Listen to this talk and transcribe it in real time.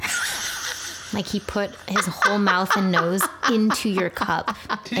Like he put his whole mouth and nose into your cup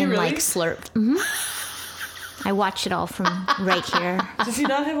and like slurped. Mm-hmm. I watched it all from right here. Does he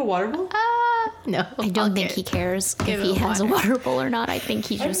not have a water bowl? No. I don't think he cares if he has a water bowl or not. I think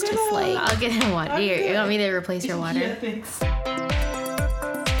he's just like... I'll get him water. Here, you want me to replace your water? Yeah, thanks.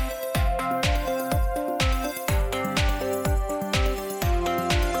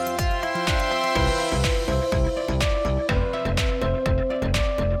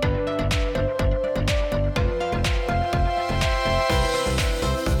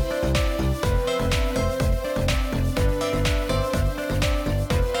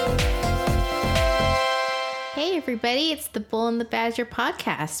 Everybody, it's the Bull and the Badger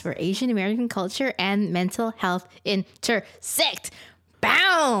podcast, where Asian American culture and mental health intersect.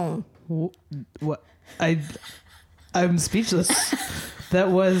 Bow. What? I'm speechless.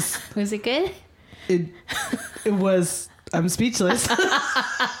 That was it good? It was. I'm speechless.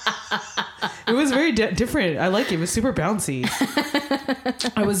 It was very different. I like it. It was super bouncy.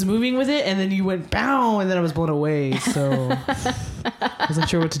 I was moving with it, and then you went bow, and then I was blown away. So I wasn't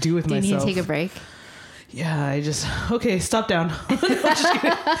sure what to do with myself. Do you need to take a break? Yeah, okay, stop down.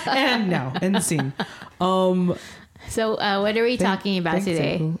 And now, end scene. So, what are we talking about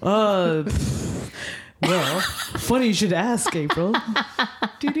today? Well, funny you should ask, April.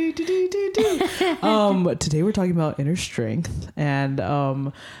 Today we're talking about inner strength, and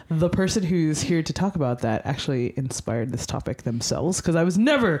the person who's here to talk about that actually inspired this topic themselves, because it was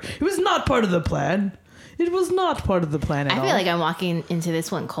not part of the plan. It was not part of the plan at all. I feel like I'm walking into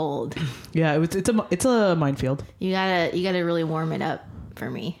this one cold. Yeah, it's a minefield. You gotta really warm it up for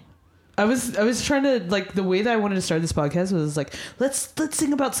me. I was trying to, like, the way that I wanted to start this podcast was like, let's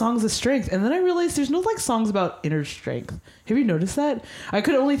sing about songs of strength, and then I realized there's no like songs about inner strength. Have you noticed that? I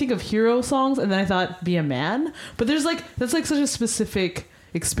could only think of hero songs, and then I thought be a man, but that's like such a specific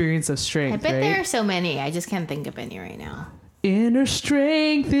experience of strength. I bet right? there are so many. I just can't think of any right now. Inner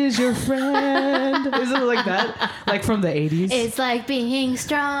strength is your friend. Isn't it like that? Like from the 80s? It's like being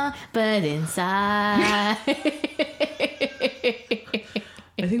strong, but inside.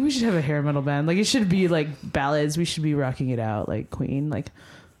 I think we should have a hair metal band. Like, it should be like ballads. We should be rocking it out like Queen. Like,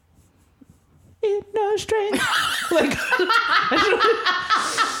 inner strength. Like,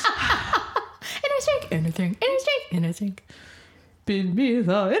 inner strength. Bid me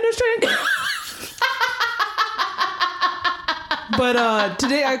the inner strength. But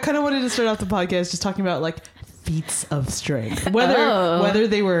today I kind of wanted to start off the podcast just talking about like feats of strength, whether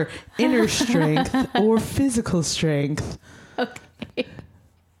they were inner strength or physical strength. Okay,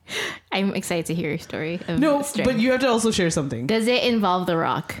 I'm excited to hear your story of strength. But you have to also share something. Does it involve The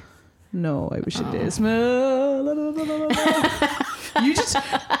Rock? No, I wish it did. You just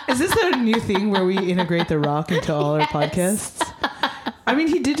is this a new thing where we integrate The Rock into all our podcasts? I mean,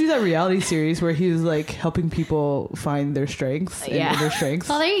 he did do that reality series where he was like helping people find their strengths and inner strengths.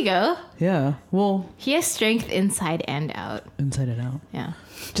 Well, there you go. Yeah. Well, he has strength inside and out. Inside and out. Yeah.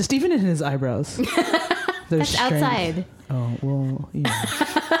 Just even in his eyebrows. That's strength. Outside. Oh, well, yeah.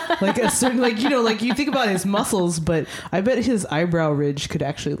 Like a certain, like, you know, like you think about his muscles, but I bet his eyebrow ridge could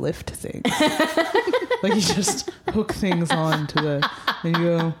actually lift things. Like you just hook things on to the, and you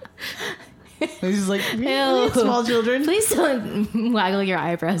go. He's just like, small children. Please don't waggle your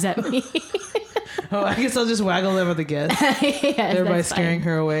eyebrows at me. Oh, I guess I'll just waggle them at the guest. Yes, thereby scaring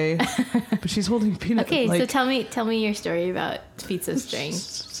her away. But she's holding peanut. Okay, so tell me your story about feats of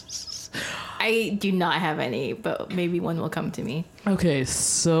strength. I do not have any, but maybe one will come to me. Okay,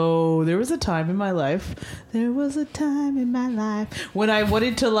 so there was a time in my life when I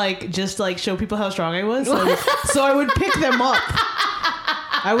wanted to like just like show people how strong I was. So I would pick them up.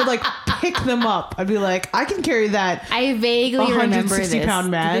 I would like pick them up. I'd be like, I can carry that. I vaguely remember this. 160-pound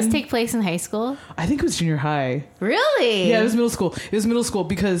man. Did this take place in high school? I think it was junior high. Really? Yeah, it was middle school. It was middle school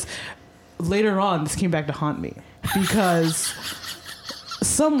because later on this came back to haunt me because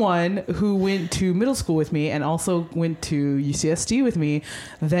someone who went to middle school with me and also went to UCSD with me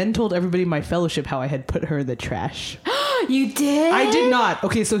then told everybody in my fellowship how I had put her in the trash. You did? I did not.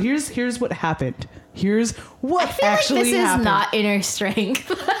 Okay, so here's what happened. Here's what actually like this happened. Is not inner strength.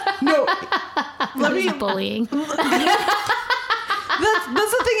 No, let me bullying. That's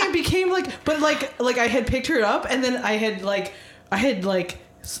the thing. It became like, but like I had picked her up, and then I had like,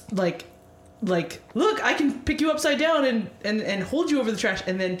 look, I can pick you upside down and hold you over the trash,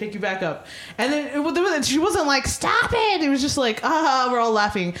 and then pick you back up, and then she wasn't like stop it. It was just like we're all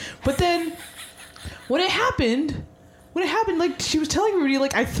laughing. But then when it happened, like she was telling everybody,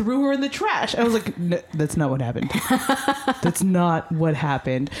 like I threw her in the trash. I was like, no, that's not what happened. That's not what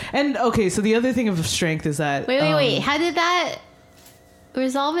happened. And okay, so the other thing of strength is that wait. How did that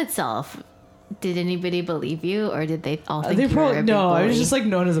resolve itself? Did anybody believe you, or did they all think They you were probably a big no. I was bully? just like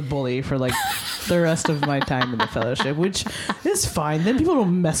known as a bully for like the rest of my time in the fellowship, which is fine. Then people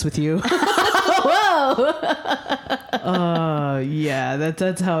don't mess with you. Whoa! Yeah,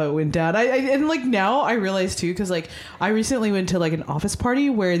 that's how it went down. I and like now I realize too, because like I recently went to like an office party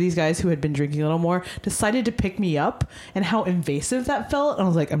where these guys who had been drinking a little more decided to pick me up, and how invasive that felt. And I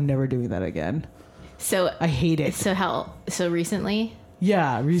was like, I'm never doing that again. So I hate it. So recently?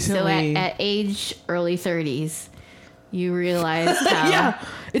 Yeah, recently. So at age early 30s, you realized how yeah,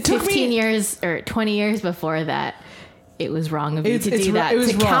 it took 15 years or 20 years before that, it was wrong of you to do that it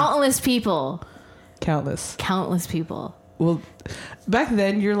was to wrong. countless people. Countless people. Well, back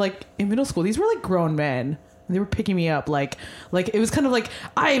then you're like in middle school. These were like grown men. They were picking me up like it was kind of like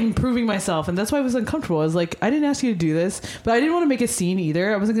I'm proving myself, and that's why I was uncomfortable. I was like, I didn't ask you to do this, but I didn't want to make a scene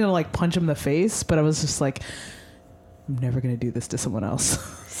either. I wasn't gonna like punch him in the face, but I was just like, I'm never gonna do this to someone else.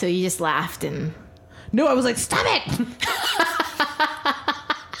 So you just laughed and No, I was like, stop it.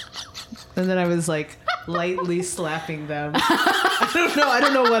 And then I was like lightly slapping them. I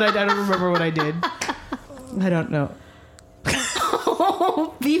don't know what I don't remember what I did. I don't know.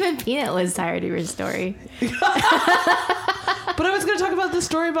 even Peanut was tired of your story. But I was going to talk about the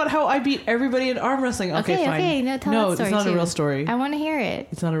story about how I beat everybody in arm wrestling. Okay, fine. Okay, no, tell that story it's not too. a real story. I want to hear it.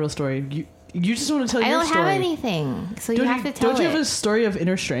 It's not a real story. You just want to tell I your don't story. have anything, so you have to tell it. Don't you have a story of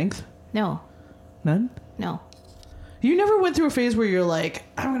inner strength? No. None? No. You never went through a phase where you're like,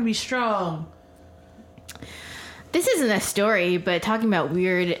 I'm going to be strong. This isn't a story, but talking about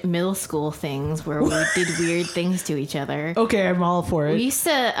weird middle school things where we did weird things to each other. Okay, I'm all for it. We used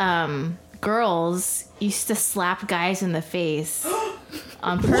to, girls used to slap guys in the face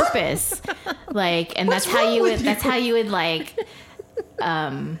on purpose. Like, and What's that's how wrong you with would, you? that's how you would like,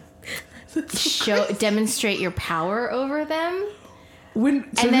 demonstrate your power over them. And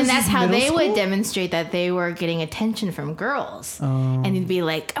then that's how they would demonstrate that they were getting attention from girls. And he'd be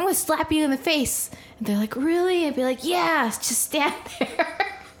like, I'm going to slap you in the face. And they're like, really? I'd be like, yeah, just stand there.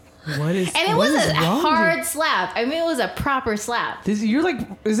 What is And it what was is a wrong with hard slap. I mean, it was a proper slap. you?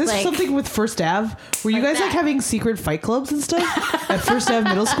 Is this Like- something with First Ave? Were you Like guys like that. having secret fight clubs and stuff at First Ave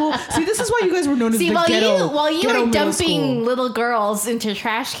Middle School? See, this is why you guys were known as See, the while ghetto. you ghetto were middle dumping school. little girls into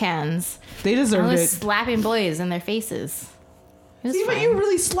trash cans, They I deserved was it. slapping boys in their faces. It was See, but fine. you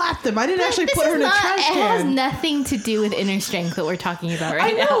really slapped them. I didn't actually This put her is in a not- trash It has can. nothing to do with inner strength that we're talking about I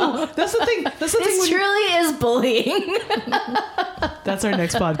right now. know. That's the thing. That's the thing. This when you- truly is bullying. That's our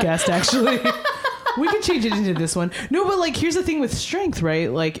next podcast, actually. We could change it into this one. No, but like, here's the thing with strength,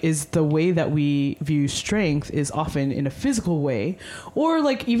 right? Like, is the way that we view strength is often in a physical way, or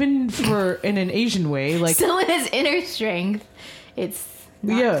like even for in an Asian way, like So when it's inner strength, it's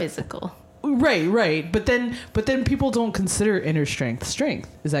not Yeah. physical. right. But then people don't consider inner strength.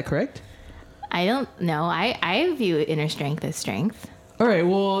 Is that correct? I don't know. I view inner strength as strength. All right.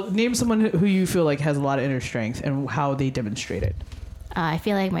 Well, name someone who you feel like has a lot of inner strength and how they demonstrate it. I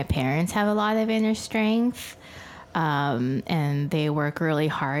feel like my parents have a lot of inner strength, and they work really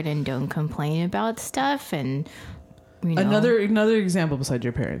hard and don't complain about stuff. And you know, Another example besides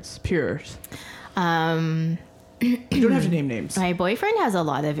your parents, peers. You don't have to name names. my boyfriend has a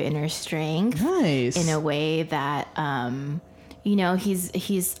lot of inner strength. Nice. In a way that you know,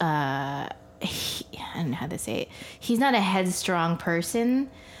 he's I don't know how to say it. He's not a headstrong person,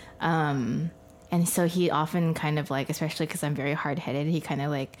 and so he often kind of like, especially because I'm very hard-headed, he kind of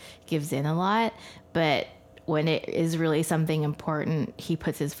like gives in a lot. But when it is really something important, he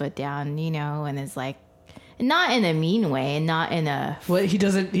puts his foot down, you know, and is like, not in a mean way and not in a What he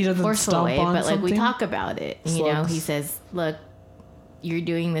doesn't forceful stomp way, on but like we something? talk about it. You know, Slugs. he says, "Look, you're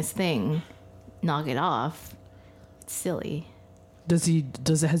doing this thing. Knock it off. It's silly." Has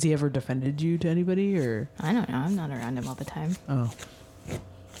he ever defended you to anybody or? I don't know. I'm not around him all the time. Oh,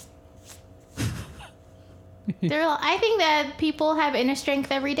 I think that people have inner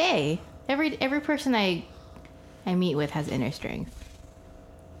strength every day. Every person I meet with has inner strength.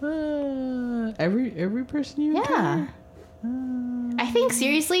 every person you Yeah. encounter? I think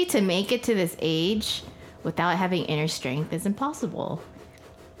seriously, to make it to this age without having inner strength is impossible.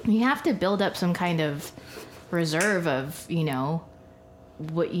 You have to build up some kind of reserve of, you know,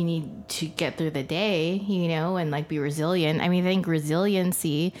 what you need to get through the day, you know, and like be resilient. I mean, I think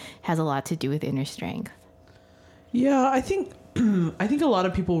resiliency has a lot to do with inner strength. Yeah, I think a lot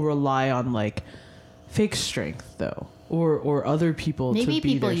of people rely on like fake strength though, or other people. Maybe to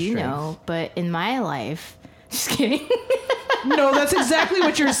be people their you strength. know, but in my life, just kidding. No, that's exactly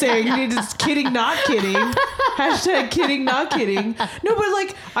what you're saying. It's kidding, not kidding. Hashtag kidding, not kidding. No, but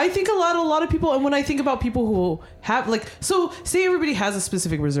like, I think a lot of people, and when I think about people who have like, so say everybody has a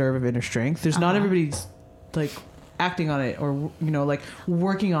specific reserve of inner strength. There's not everybody's like acting on it or, you know, like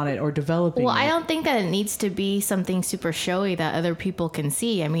working on it or developing Well, it. I don't think that it needs to be something super showy that other people can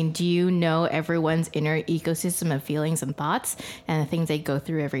see. I mean, do you know everyone's inner ecosystem of feelings and thoughts and the things they go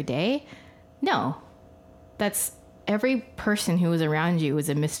through every day? No. That's every person who is around you is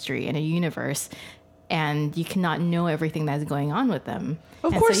a mystery in a universe, and you cannot know everything that's going on with them.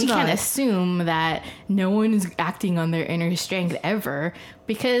 Of course so you not. can't assume that no one is acting on their inner strength ever,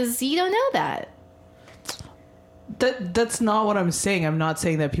 because you don't know that. That's not what I'm saying. I'm not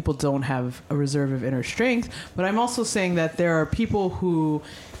saying that people don't have a reserve of inner strength, but I'm also saying that there are people who,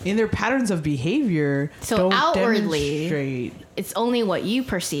 in their patterns of behavior, So don't outwardly, demonstrate. it's only what you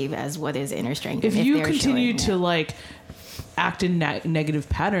perceive as what is inner strength. If and you they're continue showing to it. like act in negative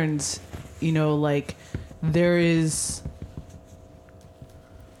patterns, you know, like there is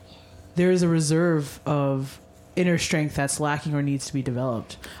a reserve of inner strength that's lacking or needs to be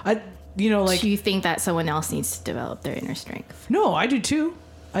developed. Do you think that someone else needs to develop their inner strength? No, I do too.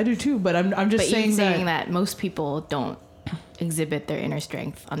 But I'm just But you're saying that most people don't exhibit their inner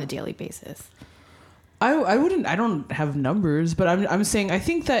strength on a daily basis. I don't have numbers, but I'm saying I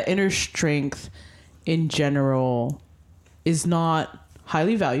think that inner strength in general is not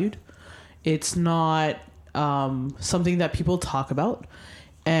highly valued. It's not something that people talk about,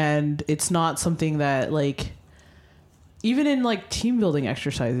 and it's not something that like, even in like team building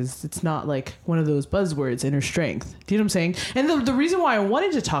exercises, it's not like one of those buzzwords, inner strength. Do you know what I'm saying? And the reason why I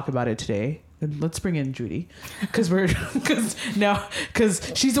wanted to talk about it today, and let's bring in Judy, because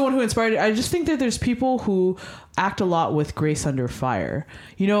she's the one who inspired it. I just think that there's people who act a lot with grace under fire,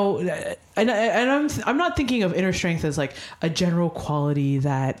 you know, and I'm not thinking of inner strength as like a general quality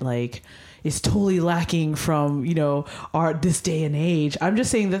that like is totally lacking from, you know, this day and age. I'm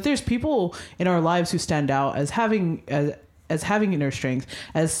just saying that there's people in our lives who stand out as having inner strength,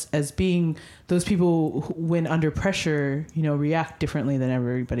 as being those people who, when under pressure, you know, react differently than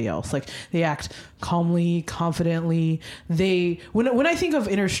everybody else. Like they act calmly, confidently. When I think of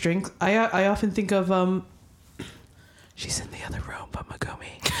inner strength, I often think of she's in the other room, but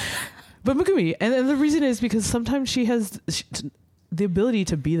Megumi. And the reason is because sometimes she has the ability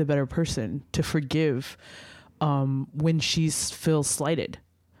to be the better person, to forgive when she feels slighted,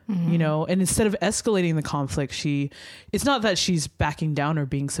 you know, and instead of escalating the conflict, it's not that she's backing down or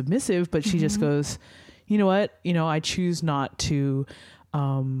being submissive, but she just goes, you know what, you know, I choose not to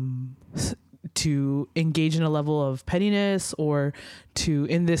engage in a level of pettiness or to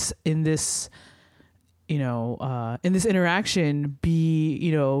in this you know, in this interaction be,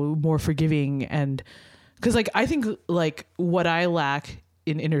 you know, more forgiving. And because like I think like what I lack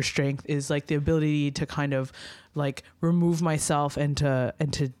in inner strength is like the ability to kind of like remove myself and to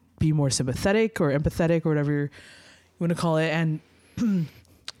be more sympathetic or empathetic or whatever you want to call it, and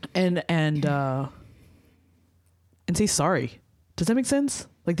say sorry. Does that make sense?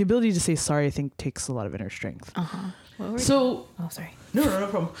 Like the ability to say sorry, I think takes a lot of inner strength. So sorry. No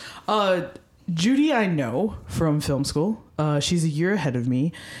problem. Judy, I know from film school. She's a year ahead of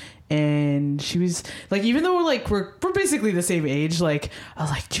me. And she was like, even though we're basically the same age, like I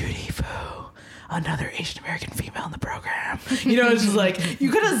was like, Judy Phu, another Asian American female in the program. You know, it's just like you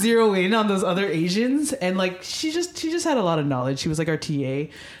gotta zero in on those other Asians, and like she just had a lot of knowledge. She was like our TA,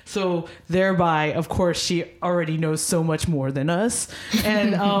 so thereby, of course, she already knows so much more than us.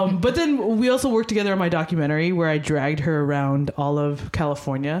 And but then we also worked together on my documentary where I dragged her around all of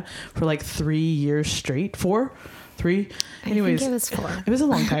California for like 3 years straight. 3. Anyways, I think it was 4. It was a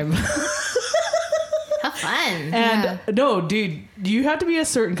long time. How fun. And no, dude, you have to be a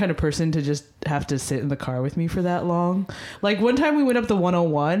certain kind of person to just have to sit in the car with me for that long. Like one time we went up the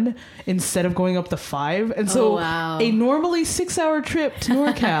 101 instead of going up the 5. And so a normally 6-hour trip to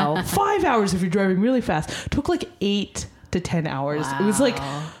NorCal, 5 hours if you're driving really fast, took like 8 to 10 hours. It was like,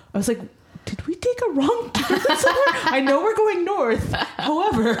 I was like, did we take a wrong turn somewhere? I know we're going north.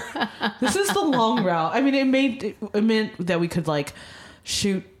 However, this is the long route. I mean, it meant that we could like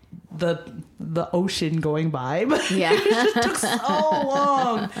shoot the ocean going by, but yeah. It just took so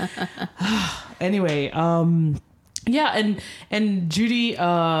long. Anyway, yeah, and Judy,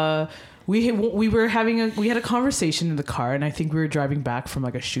 we had a conversation in the car, and I think we were driving back from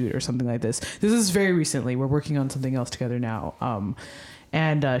like a shoot or something like this. This is very recently. We're working on something else together now.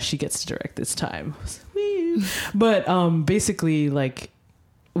 And she gets to direct this time. Woo. But basically, like,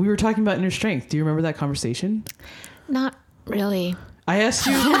 we were talking about inner strength. Do you remember that conversation? Not really. I asked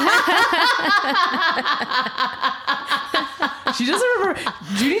you. She doesn't remember.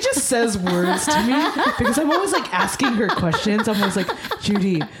 Judy just says words to me because I'm always like asking her questions. I'm always like,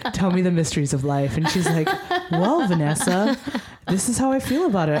 Judy, tell me the mysteries of life. And she's like, well, Vanessa, this is how I feel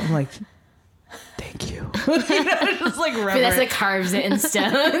about it. I'm like, thank you. Just like reverent. Vanessa carves it in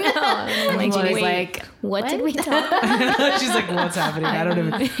stone. Like Judy's like, what did we talk about? She's like, what's happening? I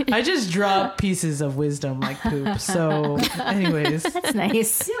don't even. I just drop pieces of wisdom like poop. So, anyways, that's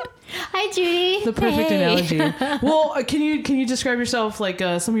nice. Hi, Judy. the perfect analogy. Well, can you describe yourself, like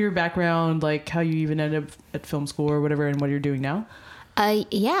some of your background, like how you even ended up at film school or whatever, and what you're doing now?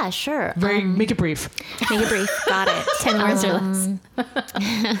 Yeah, sure. Make it brief. Make it brief. Got it. 10 words or less.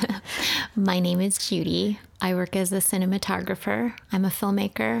 My name is Judy. I work as a cinematographer. I'm a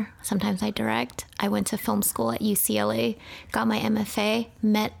filmmaker. Sometimes I direct. I went to film school at UCLA, got my MFA,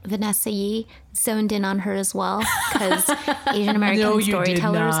 met Vanessa Yee, zoned in on her as well because Asian American No, you did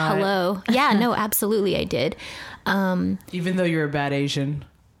storytellers. not. Hello. Yeah, no, absolutely I did. Even though you're a bad Asian.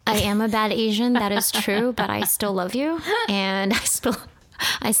 I am a bad Asian, that is true, but I still love you, and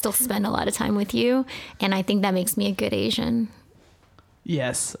I still spend a lot of time with you, and I think that makes me a good Asian.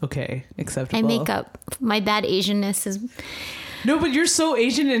 Yes. Okay. Acceptable. I make up. My bad Asianness is... No, but you're so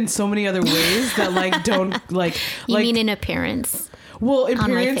Asian in so many other ways that like don't like. You like, mean in appearance? well, in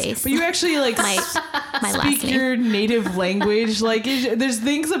on my appearance, face. but you actually like My last speak name. your native language. Like, there's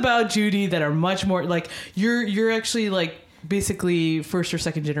things about Judy that are much more like you're actually like basically first or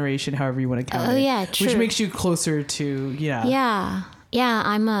second generation, however you want to count it. Oh, yeah, Which true. makes you closer to Yeah. Yeah,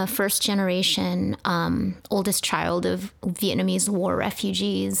 I'm a first generation oldest child of Vietnamese war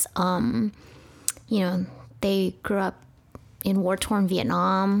refugees. They grew up in war-torn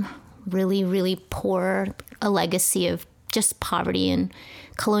Vietnam, really, really poor, a legacy of just poverty and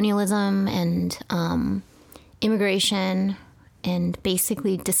colonialism and immigration and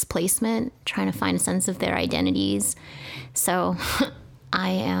basically displacement, trying to find a sense of their identities. So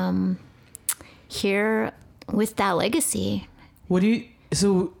I am here with that legacy.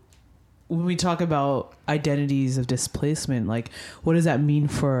 So when we talk about identities of displacement, like what does that mean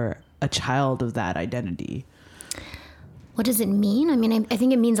for a child of that identity? What does it mean? I mean, I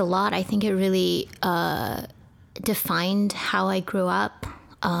think it means a lot. I think it really defined how I grew up.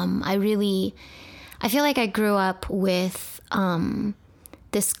 I feel like I grew up with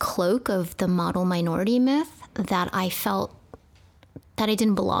this cloak of the model minority myth that I felt that I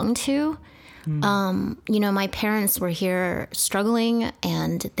didn't belong to. My parents were here struggling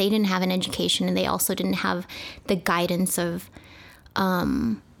and they didn't have an education, and they also didn't have the guidance of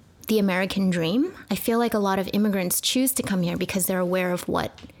the American dream. I feel like a lot of immigrants choose to come here because they're aware of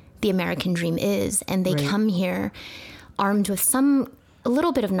what the American dream is, and they come here armed with a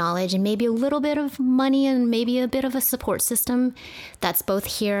little bit of knowledge and maybe a little bit of money and maybe a bit of a support system that's both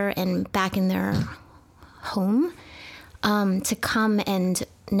here and back in their home, to come and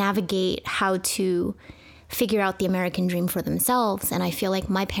navigate how to figure out the American dream for themselves. And I feel like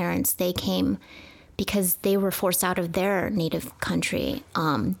my parents, they came because they were forced out of their native country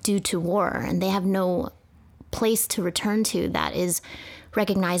due to war, and they have no place to return to that is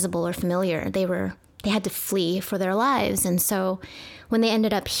recognizable or familiar. They had to flee for their lives. And so when they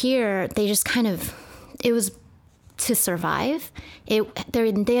ended up here, they just it was to survive. They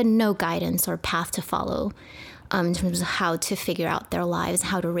had no guidance or path to follow in terms of how to figure out their lives,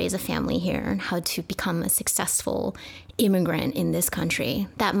 how to raise a family here, and how to become a successful immigrant in this country.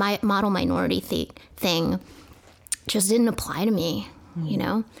 That model minority thing just didn't apply to me, you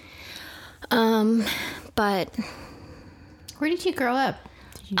know? But Where did you grow up?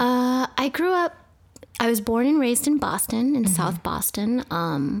 I was born and raised in Boston, in South Boston.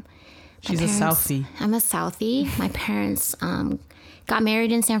 She's a Southie. I'm a Southie. My parents got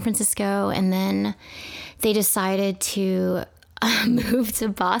married in San Francisco, and then they decided to move to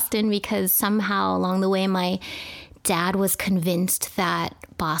Boston because somehow along the way my dad was convinced that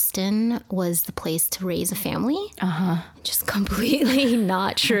Boston was the place to raise a family. Just completely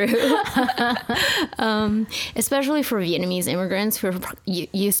not true. Especially for Vietnamese immigrants who are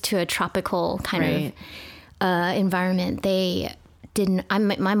used to a tropical kind of environment.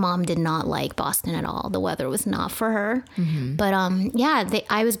 My mom did not like Boston at all. The weather was not for her. But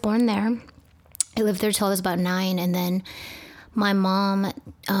I was born there. I lived there till I was about 9, and then my mom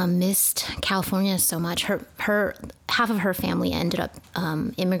missed California so much. Her half of her family ended up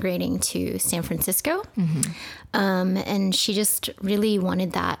immigrating to San Francisco, and she just really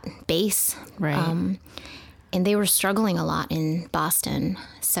wanted that base. Right. And they were struggling a lot in Boston,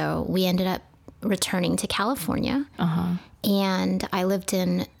 so we ended up returning to California. And I lived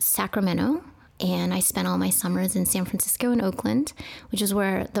in Sacramento and I spent all my summers in San Francisco and Oakland, which is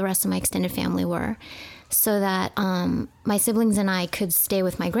where the rest of my extended family were, so that my siblings and I could stay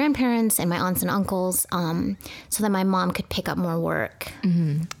with my grandparents and my aunts and uncles, so that my mom could pick up more work,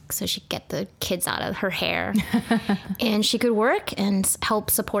 so she could get the kids out of her hair, and she could work and help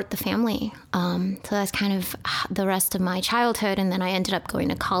support the family. So that's kind of the rest of my childhood, and then I ended up going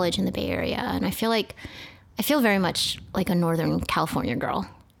to college in the Bay Area, and I feel very much like a Northern California girl.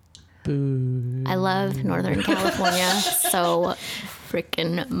 Boo. I love Northern California so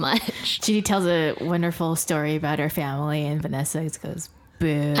freaking much. Judy tells a wonderful story about her family, and Vanessa goes,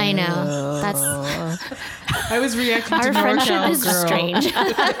 boo. I know. That's I was reacting to our friendship NorCal is girl. strange.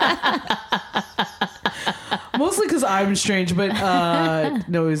 Mostly because I'm strange, but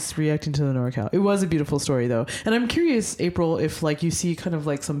no, it's reacting to the NorCal. It was a beautiful story, though. And I'm curious, April, if like you see kind of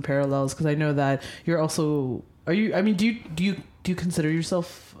like some parallels, because I know that you're also. Are you? I mean, do you consider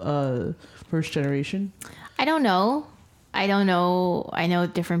yourself first generation? I don't know. I know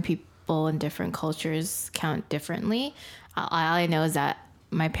different people in different cultures count differently. All I know is that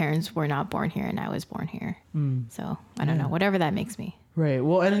my parents were not born here and I was born here. So I don't know, whatever that makes me. Right.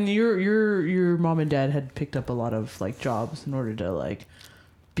 Well, and then your mom and dad had picked up a lot of like jobs in order to like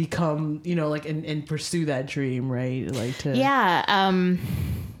become, you know, like and pursue that dream, right? Like to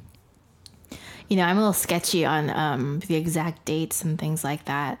you know, I'm a little sketchy on the exact dates and things like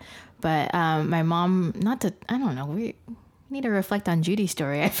that. But my mom, I don't know, we need to reflect on Judy's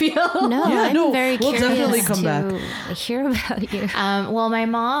story, I feel. No, I'm very we'll definitely curious come to back. hear about you. Well, my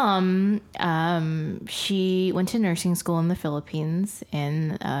mom, she went to nursing school in the Philippines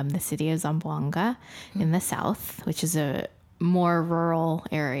in the city of Zamboanga in the south, which is a more rural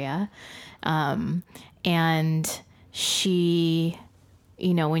area. And she,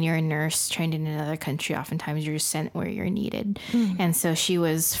 you know, when you're a nurse trained in another country, oftentimes you're sent where you're needed. And so she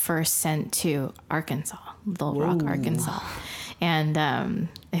was first sent to Arkansas, Little Rock, Arkansas. And I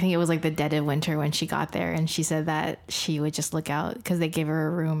think it was like the dead of winter when she got there. And she said that she would just look out because they gave her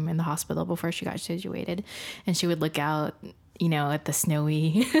a room in the hospital before she got situated. And she would look out, you know, at the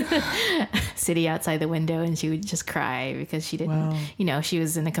snowy city outside the window, and she would just cry because she didn't, you know, she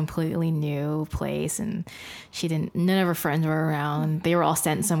was in a completely new place, and none of her friends were around. They were all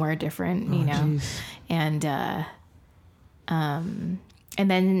sent somewhere different, you know. Geez. And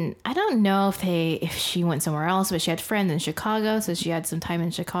then I don't know if she went somewhere else, but she had friends in Chicago, so she had some time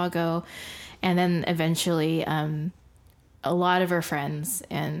in Chicago. And then eventually a lot of her friends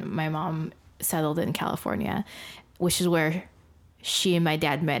and my mom settled in California, which is where she and my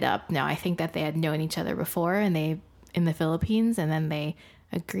dad met up. Now, I think that they had known each other before in the Philippines, and then they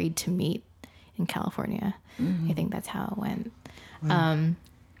agreed to meet in California. I think that's how it went.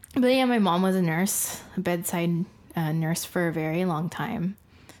 But yeah, my mom was a nurse, a bedside nurse for a very long time,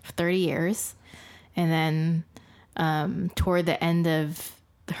 for 30 years. And then toward the end of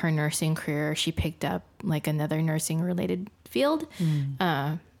her nursing career, she picked up like another nursing related field,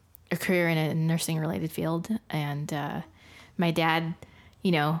 a career in a nursing related field. And my dad,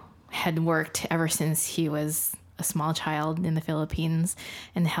 you know, had worked ever since he was a small child in the Philippines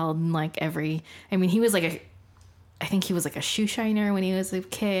and held like he was like I think he was like a shoe shiner when he was a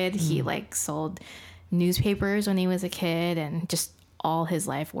kid. He like sold newspapers when he was a kid, and just all his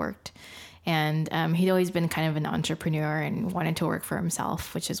life worked. And he'd always been kind of an entrepreneur and wanted to work for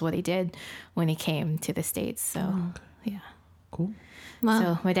himself, which is what he did when he came to the States. So, yeah. Cool. Wow.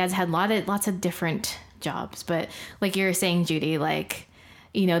 So my dad's had lots of different jobs, but like you were saying, Judy, like,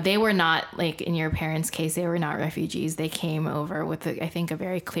 you know, they were not, like in your parents' case, they were not refugees. They came over with, I think, a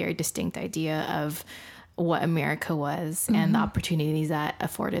very clear, distinct idea of what America was and the opportunities that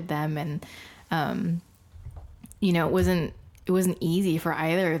afforded them. And, you know, it wasn't easy for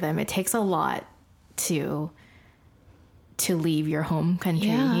either of them. It takes a lot to leave your home country,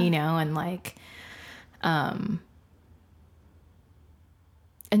 you know, and like,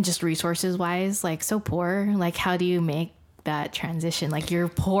 and just resources wise, like so poor, like how do you make that transition? Like you're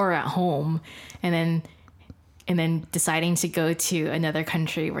poor at home and then deciding to go to another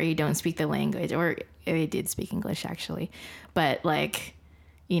country where you don't speak the language, or they did speak English actually, but like,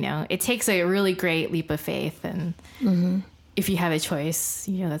 you know, it takes a really great leap of faith. And if you have a choice,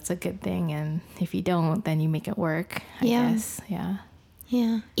 you know, that's a good thing. And if you don't, then you make it work, I guess. Yeah.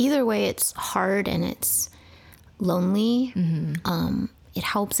 Yeah. Either way, it's hard and it's lonely. It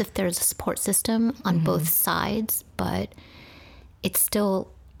helps if there's a support system on both sides, but it's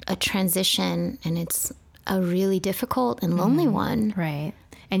still a transition, and it's a really difficult and lonely one. Right.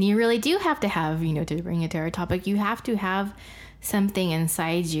 And you really do have to have, you know, to bring it to our topic, you have to have something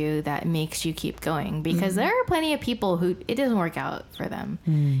inside you that makes you keep going, because there are plenty of people who it doesn't work out for them,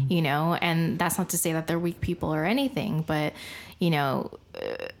 you know, and that's not to say that they're weak people or anything, but, you know,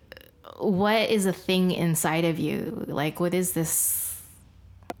 what is a thing inside of you? Like, what is this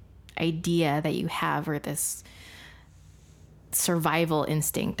idea that you have, or this survival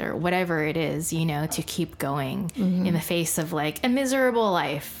instinct or whatever it is, you know, to keep going in the face of like a miserable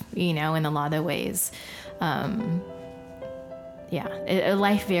life, you know, in a lot of ways. Yeah, a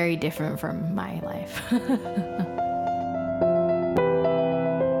life very different from my life.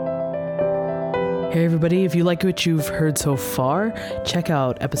 Hey everybody, if you like what you've heard so far, check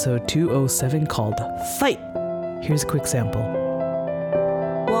out episode 207 called Fight. Here's a quick sample.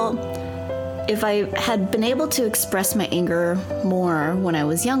 Well, if I had been able to express my anger more when I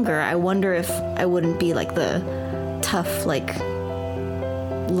was younger, I wonder if I wouldn't be like the tough, like,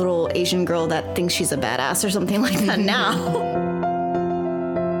 little Asian girl that thinks she's a badass or something like that now.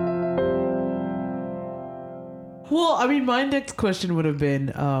 Well, I mean, my next question would have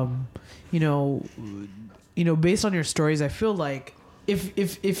been, you know, based on your stories, I feel like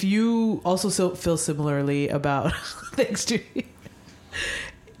if you also feel similarly about, thanks, Judy.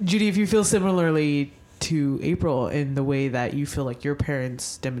 Judy, if you feel similarly to April in the way that you feel like your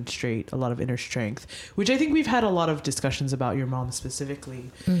parents demonstrate a lot of inner strength, which I think we've had a lot of discussions about your mom specifically,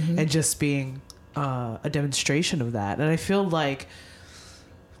 and just being a demonstration of that. And I feel like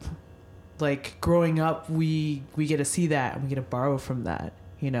growing up, we get to see that and we get to borrow from that,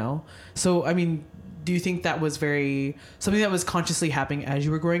 you know? So, I mean, do you think that was something that was consciously happening as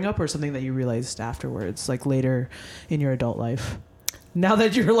you were growing up, or something that you realized afterwards, like later in your adult life? Now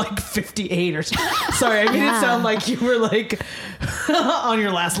that you're like 58 or something. Sorry, I made it sound like you were like on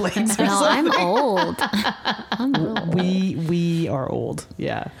your last legs or No, something. I'm old. I'm old. We are old,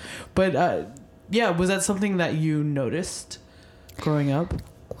 yeah. But yeah, was that something that you noticed growing up?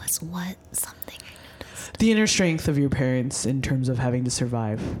 Was what something I noticed? The inner strength of your parents in terms of having to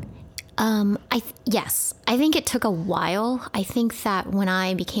survive. Yes, I think it took a while. I think that when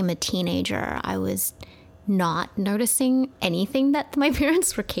I became a teenager, I was not noticing anything that my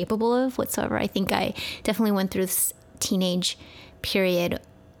parents were capable of whatsoever. I think I definitely went through this teenage period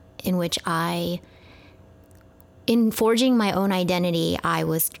in which in forging my own identity, I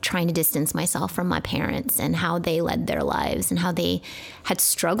was trying to distance myself from my parents and how they led their lives and how they had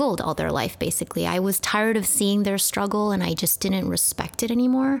struggled all their life, basically. I was tired of seeing their struggle and I just didn't respect it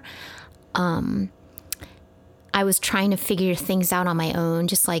anymore. I was trying to figure things out on my own,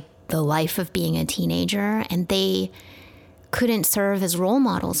 just like the life of being a teenager, and they couldn't serve as role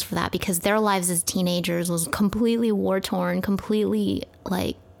models for that because their lives as teenagers was completely war-torn, completely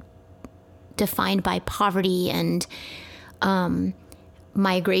like defined by poverty and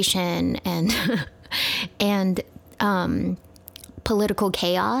migration and and political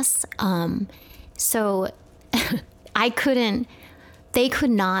chaos. So they could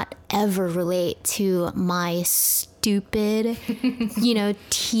not ever relate to my stupid,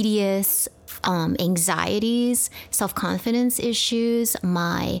 tedious anxieties, self-confidence issues,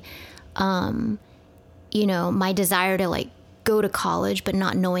 my desire to like go to college, but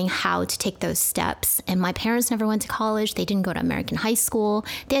not knowing how to take those steps. And my parents never went to college. They didn't go to American high school.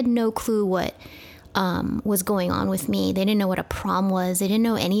 They had no clue what was going on with me. They didn't know what a prom was. They didn't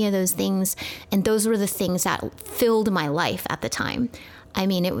know any of those things. And those were the things that filled my life at the time. I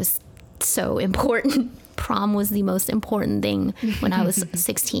mean, it was so important. Prom was the most important thing when I was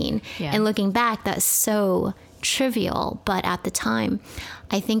 16. Yeah. And looking back, that's so trivial. But at the time,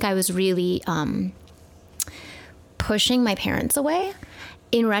 I think I was really pushing my parents away.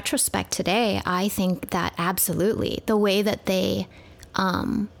 In retrospect today, I think that absolutely the way that they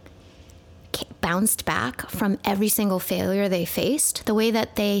bounced back from every single failure they faced, the way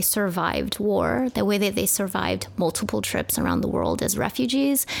that they survived war, the way that they survived multiple trips around the world as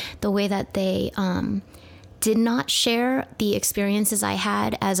refugees, the way that they did not share the experiences I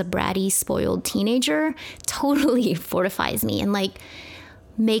had as a bratty, spoiled teenager, totally fortifies me and like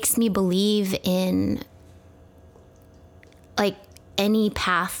makes me believe in like any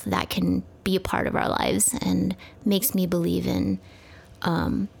path that can be a part of our lives, and makes me believe in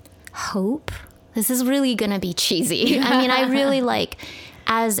hope. This is really gonna be cheesy. I mean, I really like,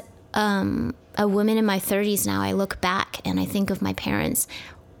 as a woman in my 30s now, I look back and I think of my parents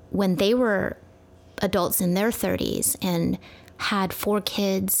when they were adults in their 30s and had 4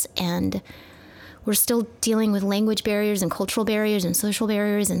 kids and were still dealing with language barriers and cultural barriers and social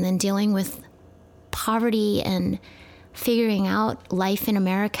barriers, and then dealing with poverty and figuring out life in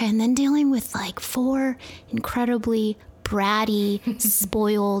America, and then dealing with like 4 incredibly bratty,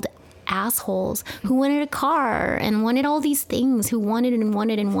 spoiled assholes who wanted a car and wanted all these things, who wanted and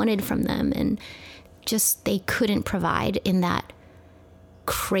wanted and wanted from them, and just they couldn't provide in that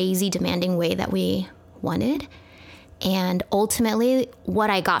crazy demanding way that we wanted. And ultimately what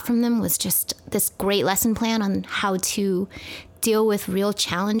I got from them was just this great lesson plan on how to deal with real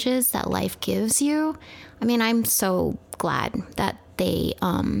challenges that life gives you. I mean, I'm so glad that they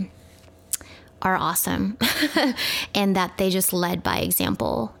are awesome and that they just led by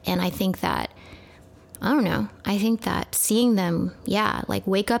example. And I think that, I don't know, I think that seeing them, like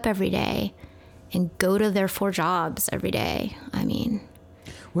wake up every day and go to their 4 jobs every day. I mean,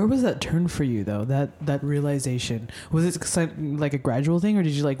 where was that turn for you though? That realization, was it like a gradual thing, or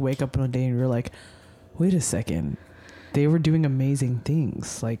did you like wake up one day and you were like, wait a second, they were doing amazing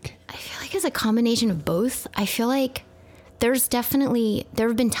things? Like, I feel like it's a combination of both. I feel like there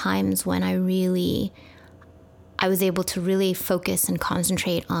have been times when I was able to really focus and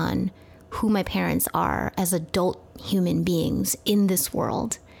concentrate on who my parents are as adult human beings in this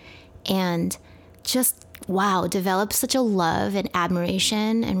world, and just, wow, develop such a love and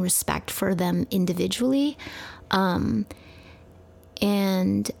admiration and respect for them individually. And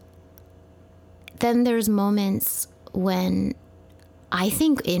then there's moments when I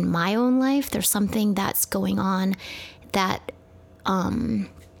think in my own life, there's something that's going on that I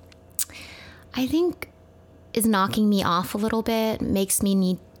think is knocking me off a little bit, makes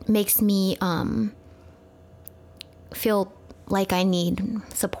me feel like I need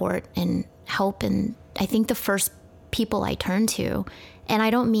support and help. And I think the first people I turn to, and I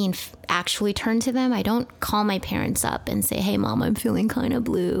don't mean actually turn to them, I don't call my parents up and say, hey mom, I'm feeling kind of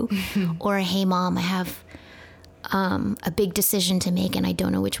blue, or hey mom, I have a big decision to make and I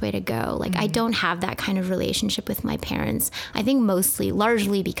don't know which way to go. Like, I don't have that kind of relationship with my parents. I think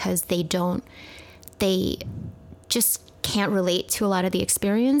largely because they just can't relate to a lot of the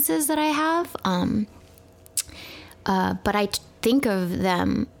experiences that I have. But I think of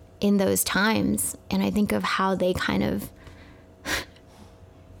them in those times, and I think of how they kind of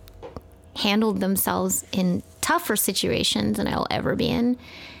handled themselves in tougher situations than I'll ever be in.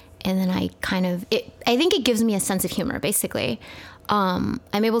 And then I think it gives me a sense of humor, basically. I'm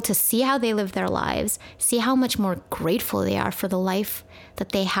able to see how they live their lives, see how much more grateful they are for the life that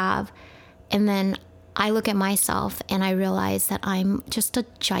they have. And then I look at myself and I realize that I'm just a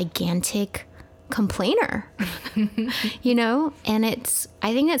gigantic complainer, and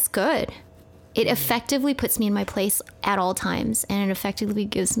I think that's good. It effectively puts me in my place at all times, and it effectively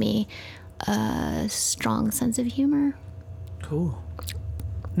gives me a strong sense of humor. Cool.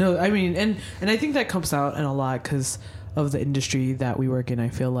 No, I mean, and I think that comes out in a lot because of the industry that we work in. I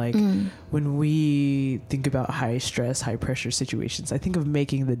feel like when we think about high stress, high pressure situations, I think of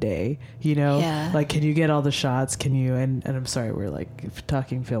making the day, like, can you get all the shots? Can you, and I'm sorry, we're like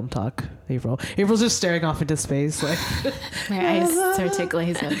talking film talk, April's just staring off into space. Like, my eyes start to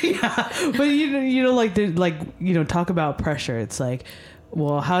glaze up. Yeah. But talk about pressure. It's like,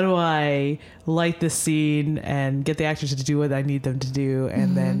 well, how do I light this scene and get the actors to do what I need them to do,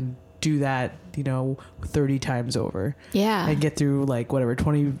 and then do that, 30 times over. Yeah. And get through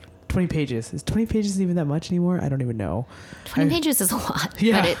 20 pages. Is 20 pages even that much anymore? I don't even know. 20 pages is a lot,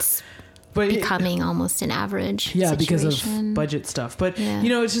 but it's becoming almost an average situation. Because of budget stuff. But,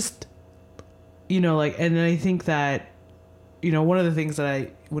 it's just, and I think that, one of the things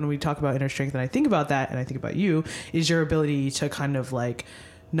that when we talk about inner strength, and I think about that and I think about you, is your ability to kind of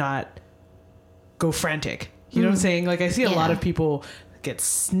not go frantic. You know what I'm saying? Like, I see a lot of people get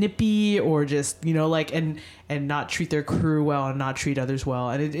snippy or just, and not treat their crew well and not treat others well.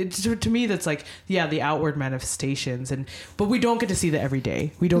 And it's to me, that's the outward manifestations. But we don't get to see that every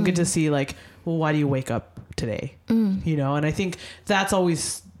day. We don't get to see well, why do you wake up today? And I think that's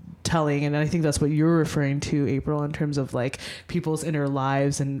always telling. And I think that's what you're referring to, April, in terms of people's inner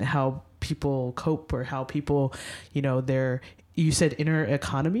lives and how people cope, or how people, you said inner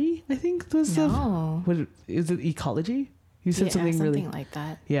economy, I think was what is it, ecology? You said something really like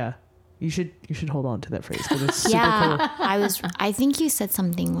that. Yeah. You should hold on to that phrase, because it's super cool. I think you said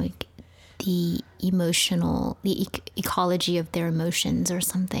something like the ecology of their emotions or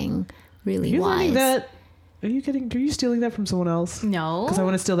something really wise. That? Are you kidding? Are you stealing that from someone else? No. Because I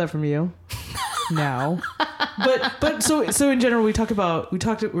want to steal that from you. Now. But so in general, we're talking about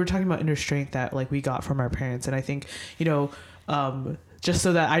inner strength that we got from our parents. And I think, just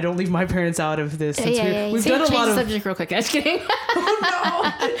so that I don't leave my parents out of this. We've done a lot of subject real quick. Just kidding. Oh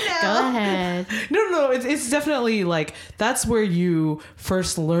no! Go ahead. No. It's definitely that's where you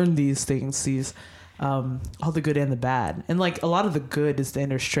first learn these things. These, all the good and the bad. And like a lot of the good is the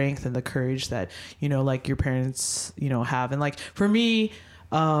inner strength and the courage that, you know, like your parents, you know, have. And like for me,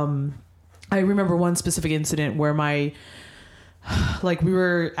 I remember one specific incident where like we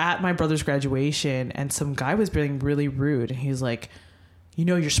were at my brother's graduation and some guy was being really rude, and he's like, you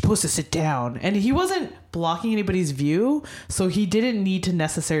know, you're supposed to sit down. And he wasn't blocking anybody's view, so he didn't need to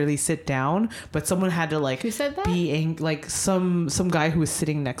necessarily sit down, but someone had to like, who said that? Like some guy who was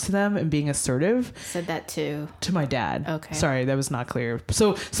sitting next to them and being assertive Said that to my dad. Okay. Sorry, that was not clear.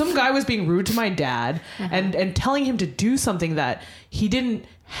 So some guy was being rude to my dad and telling him to do something that he didn't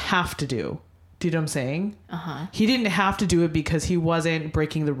have to do. Do you know what I'm saying? He didn't have to do it because he wasn't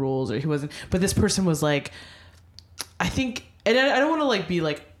breaking the rules, or he wasn't, but this person was like, I think, and I don't want to like be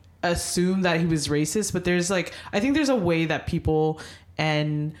like assume that he was racist, but there's like, I think there's a way that people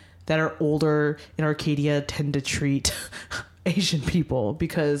and that are older in Arcadia tend to treat Asian people,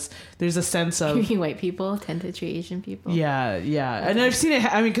 because there's a sense of white people tend to treat Asian people. Yeah. Okay. And I've seen it.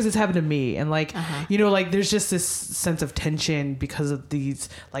 I mean, because it's happened to me, and like, you know, like there's just this sense of tension because of these,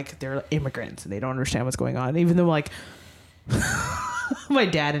 like they're immigrants and they don't understand what's going on, even though like my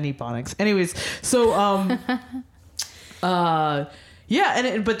dad in ebonics. Anyways, so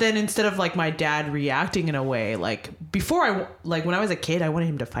yeah, but then instead of like my dad reacting in a way like before, like when I was a kid, I wanted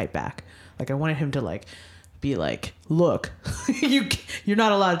him to fight back. Like I wanted him to like be like, look, you're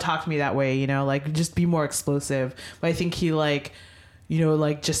not allowed to talk to me that way, you know, like just be more explosive. But I think he like, you know,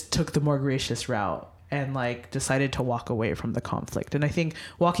 like just took the more gracious route and like decided to walk away from the conflict. And I think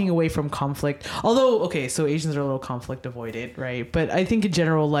walking away from conflict, although, okay, so Asians are a little conflict avoidant, right? But I think in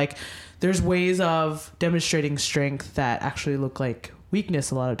general, like there's ways of demonstrating strength that actually look like weakness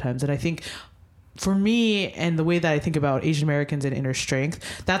a lot of times. And I think for me, and the way that I think about Asian Americans and inner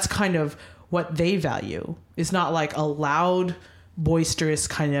strength, that's kind of what they value. It's not like a loud, boisterous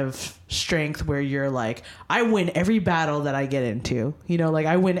kind of strength where you're like, I win every battle that I get into, you know, like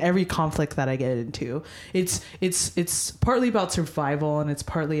I win every conflict that I get into. It's partly about survival, and it's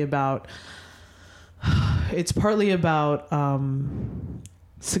partly about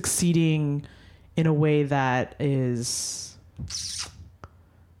succeeding in a way that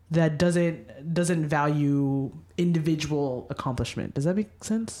doesn't value individual accomplishment. Does that make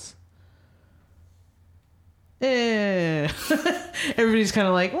sense? Everybody's kind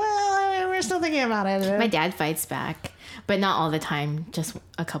of like, well, we're still thinking about it. My dad fights back, but not all the time. Just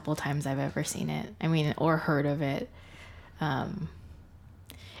a couple times I've ever seen it. I mean, or heard of it. And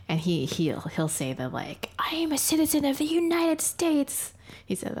he'll say that like, I am a citizen of the United States.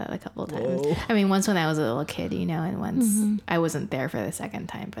 He said that a couple times. Whoa. I mean, once when I was a little kid, you know, and once I wasn't there for the second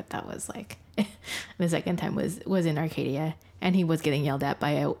time, but that was like, the second time was in Arcadia, and he was getting yelled at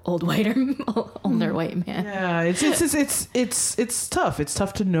by an older white man. Yeah, it's tough. It's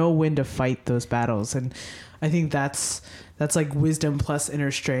tough to know when to fight those battles, and I think that's like wisdom plus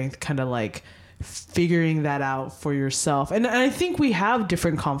inner strength, kind of like figuring that out for yourself. And I think we have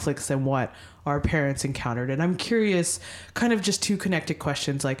different conflicts than what our parents encountered. And I'm curious, kind of just two connected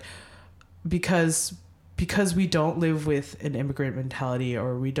questions, like because we don't live with an immigrant mentality,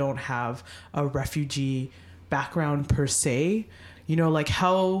 or we don't have a refugee background per se, you know, like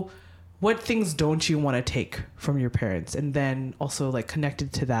what things don't you want to take from your parents? And then also like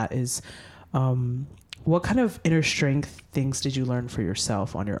connected to that is, what kind of inner strength things did you learn for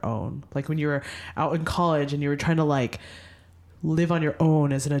yourself on your own? Like when you were out in college and you were trying to like live on your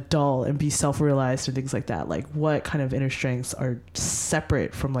own as an adult and be self-realized and things like that. Like what kind of inner strengths are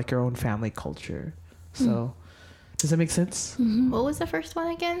separate from like your own family culture? So does that make sense? Mm-hmm. What was the first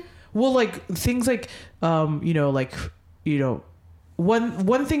one again? Well, like things like, you know, like, you know,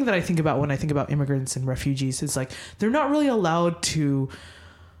 one thing that I think about when I think about immigrants and refugees is like, they're not really allowed to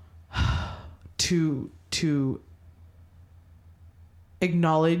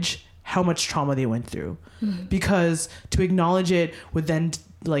acknowledge how much trauma they went through, because to acknowledge it would then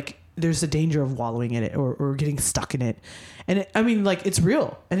like, there's a danger of wallowing in it or getting stuck in it. And I mean, like, it's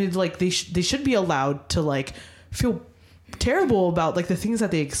real, and it's like, they should be allowed to like feel terrible about like the things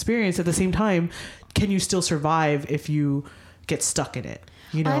that they experience. At the same time, can you still survive if you get stuck in it?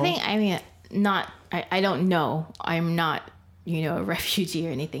 You know, I don't know. I'm not, you know, a refugee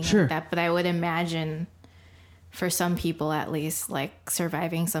or anything like that, but I would imagine for some people, at least, like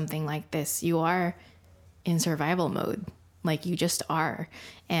surviving something like this, you are in survival mode. Like you just are.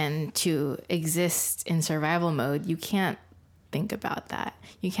 And to exist in survival mode, you can't think about that.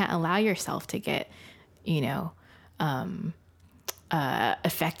 You can't allow yourself to get, you know,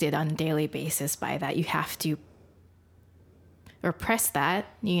 affected on a daily basis by that. You have to repress that,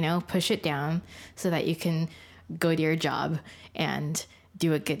 you know, push it down so that you can go to your job and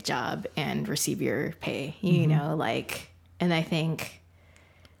do a good job and receive your pay, you know, like, and I think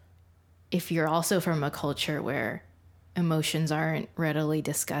if you're also from a culture where emotions aren't readily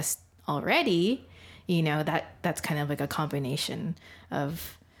discussed already, you know, that's kind of like a combination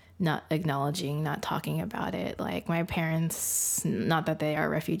of not acknowledging, not talking about it. Like my parents, not that they are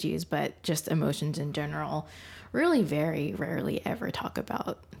refugees, but just emotions in general, really very rarely ever talk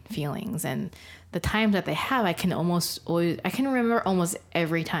about feelings. And the times that they have, I can remember almost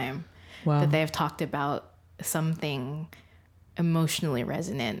every time that they've talked about something emotionally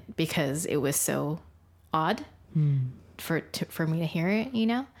resonant, because it was so odd for me to hear it, you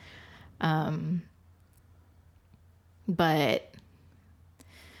know? But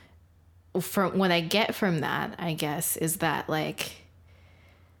from what I get from that, I guess, is that like,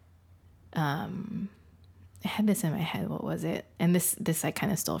 I had this in my head. What was it? And this I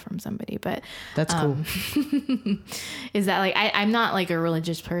kind of stole from somebody, but that's cool. Is that like, I'm not like a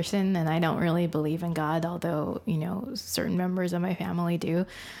religious person, and I don't really believe in God, although, you know, certain members of my family do.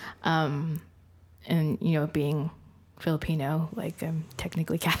 And, you know, being Filipino, like I'm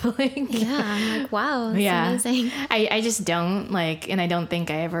technically Catholic. Yeah, I'm like, wow, that's amazing. I just don't like, and I don't think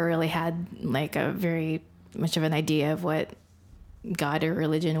I ever really had like a very much of an idea of what God or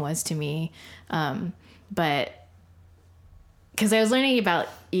religion was to me. But because I was learning about,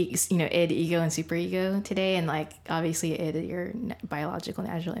 you know, id, ego, and superego today, and like obviously id, your biological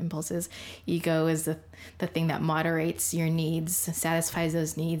natural impulses. Ego is the thing that moderates your needs, satisfies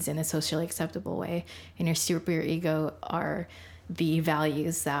those needs in a socially acceptable way, and your superego are the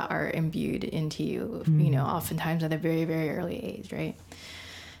values that are imbued into you, you know, oftentimes at a very, very early age, right?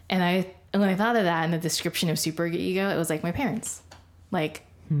 And when I thought of that in the description of superego, it was like my parents, like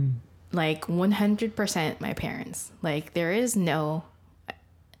 100% my parents. Like there is no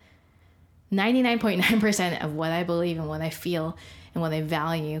 99.9% of what I believe and what I feel and what I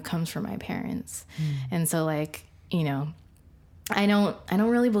value comes from my parents. And so like, you know, I don't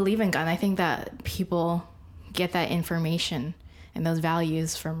really believe in God. I think that people get that information and those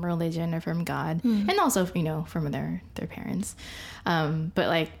values from religion or from God, and also, you know, from their parents. But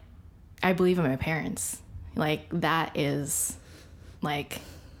like, I believe in my parents. Like that is like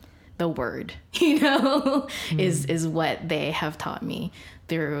the word, you know, is what they have taught me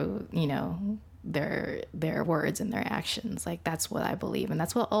through, you know, their words and their actions. Like that's what I believe, and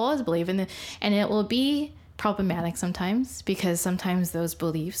that's what I'll always believe in. And it will be problematic sometimes, because sometimes those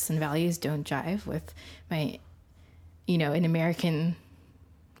beliefs and values don't jive with my, you know, an American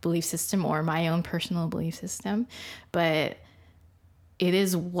belief system or my own personal belief system. But it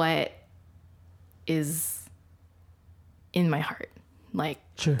is what is in my heart, like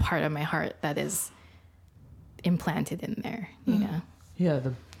part of my heart that is implanted in there, you know? Yeah,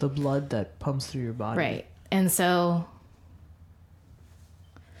 the blood that pumps through your body. Right. And so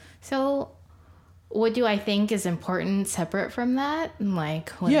what do I think is important separate from that? And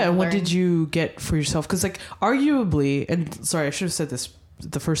like, and what did you get for yourself? Because like, arguably, and sorry, I should have said this,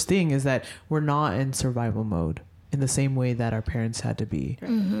 the first thing is that we're not in survival mode in the same way that our parents had to be,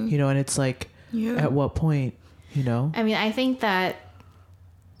 you know, and it's like, at what point, you know? I mean, I think that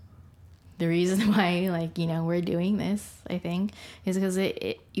the reason why, like, you know, we're doing this, I think, is because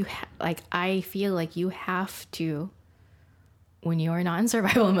I feel like you have to, when you're not in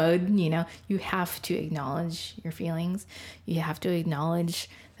survival mode, you know, you have to acknowledge your feelings. You have to acknowledge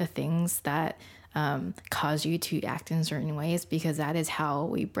the things that cause you to act in certain ways, because that is how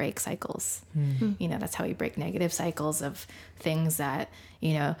we break cycles. You know, that's how we break negative cycles of things that,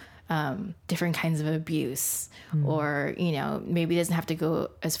 you know, different kinds of abuse, or, you know, maybe it doesn't have to go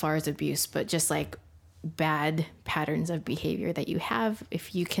as far as abuse, but just like bad patterns of behavior that you have.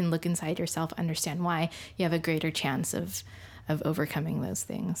 If you can look inside yourself, understand why, you have a greater chance of overcoming those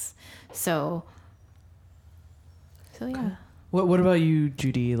things. So yeah. What about you,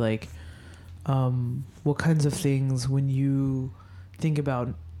 Judy? Like, what kinds of things, when you think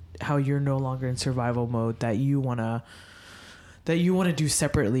about how you're no longer in survival mode, that you want to do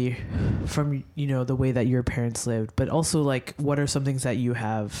separately from, you know, the way that your parents lived, but also like, what are some things that you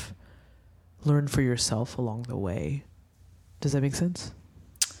have learned for yourself along the way? Does that make sense?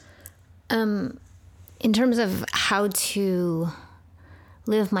 In terms of how to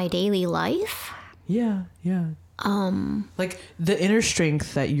live my daily life? Yeah. Like the inner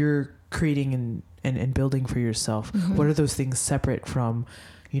strength that you're creating and building for yourself. What are those things separate from,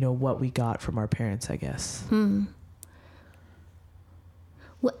 you know, what we got from our parents, I guess? Can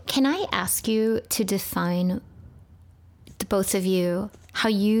I ask you to define, the both of you,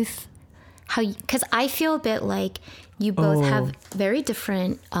 because I feel a bit like you both have very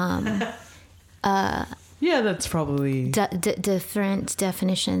different Yeah, that's probably different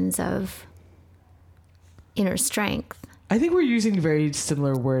definitions of inner strength. I think we're using very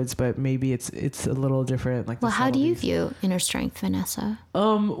similar words, but maybe it's a little different. Like, well, how do you view inner strength, Vanessa?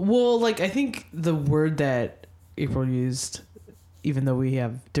 Well, like, I think the word that April used, even though we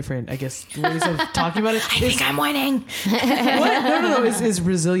have different, I guess, ways of talking about it. I think I'm winning. What? No. Is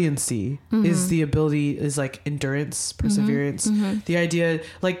resiliency. Is the ability, is like endurance, perseverance. The idea,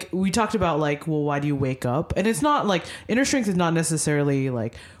 like, we talked about, like, well, why do you wake up? And it's not like, inner strength is not necessarily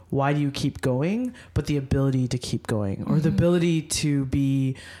like, why do you keep going, but the ability to keep going, or the ability to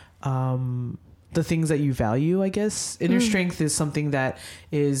be the things that you value, I guess. Inner strength is something that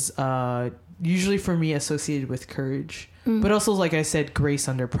is usually for me associated with courage, but also, like I said, grace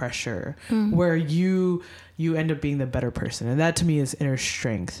under pressure, where you end up being the better person. And that to me is inner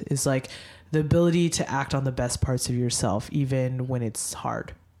strength, is like the ability to act on the best parts of yourself, even when it's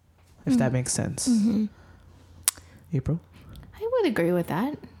hard, if that makes sense. April? I would agree with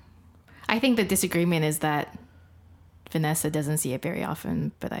that. I think the disagreement is that Vanessa doesn't see it very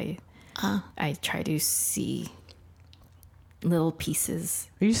often, but I try to see little pieces.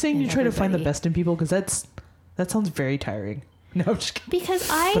 Are you saying you try to find the everybody. best in people? Because that sounds very tiring. No, I'm just kidding. Because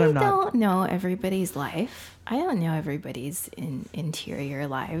I don't know everybody's life. I don't know everybody's interior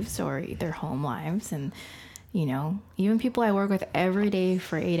lives or their home lives. And, you know, even people I work with every day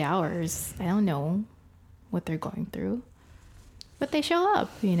for 8 hours, I don't know what they're going through. But they show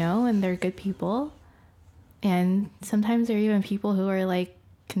up, you know, and they're good people. And sometimes they're even people who are like,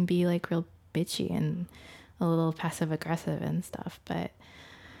 can be like real bitchy and a little passive aggressive and stuff. But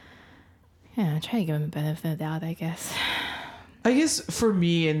yeah, try to give them the benefit of the doubt, I guess. I guess for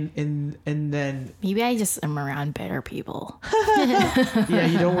me, and then maybe I just am around better people. yeah,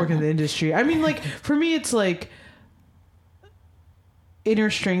 you don't work in the industry. I mean, like, for me, it's like inner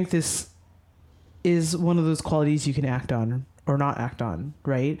strength is one of those qualities you can act on or not act on,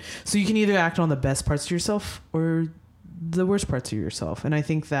 right? So you can either act on the best parts of yourself or the worst parts of yourself. And I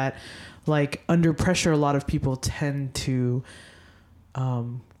think that, like, under pressure, a lot of people tend to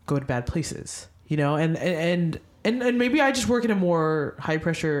go to bad places, you know, and maybe I just work in a more high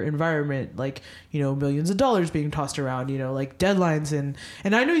pressure environment, like, you know, millions of dollars being tossed around, you know, like deadlines. And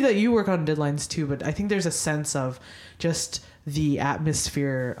I know that you work on deadlines too, but I think there's a sense of just the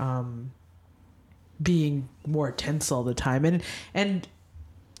atmosphere being more tense all the time. And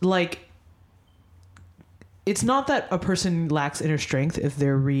like, it's not that a person lacks inner strength if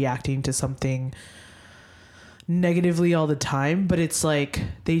they're reacting to something negatively all the time, but it's like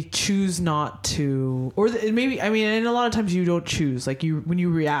they choose not to, or maybe, I mean, and a lot of times you don't choose, like, when you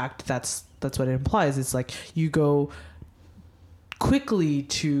react, that's what it implies. It's like you go quickly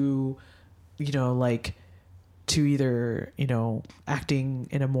to, you know, like, to either, you know, acting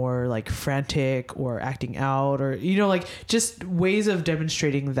in a more like frantic or acting out, or, you know, like just ways of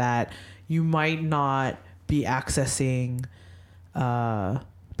demonstrating that you might not be accessing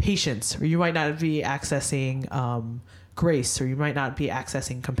patience, or you might not be accessing grace, or you might not be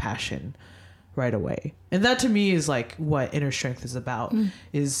accessing compassion right away. And that to me is like what inner strength is about,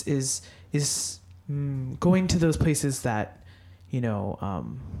 is going to those places that, you know,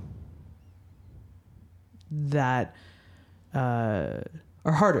 that are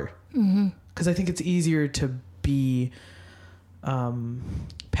harder, because I think it's easier to be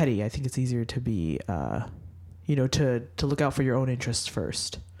petty. I think it's easier to be you know, to look out for your own interests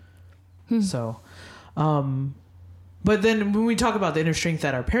first. So but then when we talk about the inner strength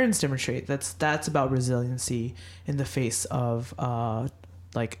that our parents demonstrate, that's about resiliency in the face of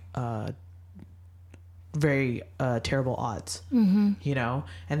very terrible odds, you know,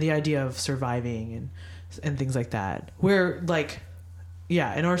 and the idea of surviving and things like that, where, like,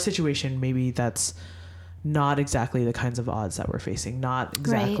 yeah, in our situation, maybe that's not exactly the kinds of odds that we're facing, not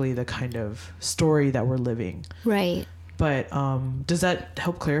exactly the kind of story that we're living. Right. But does that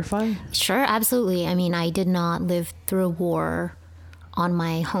help clarify? Sure, absolutely. I mean, I did not live through a war on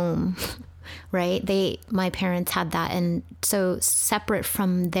my home, right? My parents had that. And so separate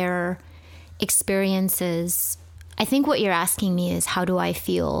from their experiences, I think what you're asking me is, how do I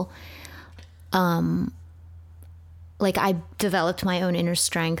feel? Like, I developed my own inner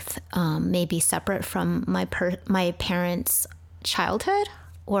strength, maybe separate from my parents' childhood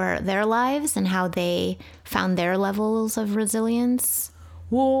or their lives, and how they found their levels of resilience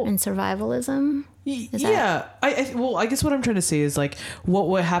and survivalism. Yeah, I guess what I'm trying to say is, like,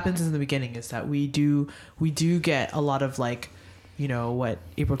 what happens in the beginning is that we do get a lot of, like, you know, what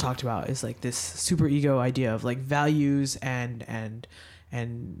April talked about is like this super ego idea of like values and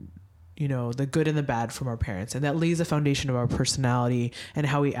you know, the good and the bad from our parents, and that lays the foundation of our personality and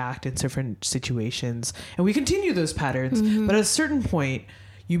how we act in different situations, and we continue those patterns. But at a certain point,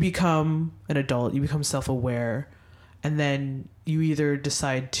 you become an adult, you become self-aware, and then you either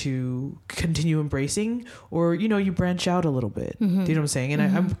decide to continue embracing, or, you know, you branch out a little bit. Do you know what I'm saying? And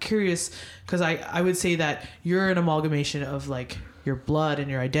I'm curious, because I would say that you're an amalgamation of like your blood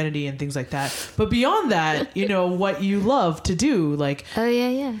and your identity and things like that. But beyond that, you know, what you love to do, like, Oh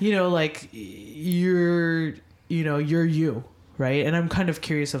yeah. you know, like you're you, right? And I'm kind of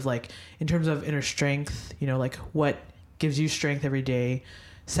curious of like, in terms of inner strength, you know, like what gives you strength every day,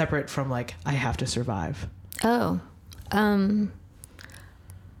 separate from like, I have to survive. Oh,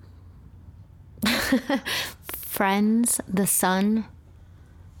 friends, the sun,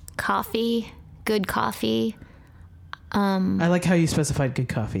 coffee, good coffee. I like how you specified good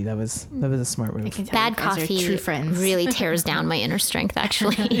coffee. That was a smart move. Bad Those are coffee true friends. really tears down my inner strength,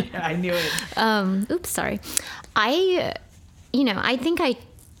 actually. I knew it. Oops, sorry. I think I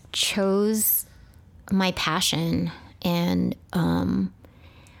chose my passion, and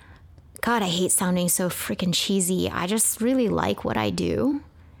God, I hate sounding so freaking cheesy. I just really like what I do.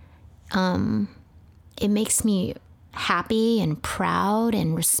 It makes me happy and proud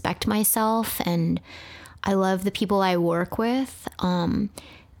and respect myself, and I love the people I work with.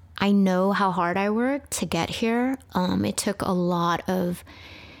 I know how hard I worked to get here. It took a lot of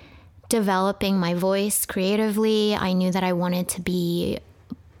developing my voice creatively. I knew that I wanted to be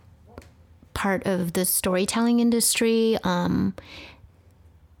part of the storytelling industry. And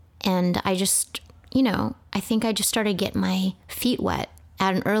I just, you know, I think I just started getting my feet wet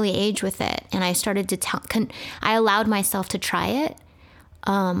at an early age with it. And I started to I allowed myself to try it.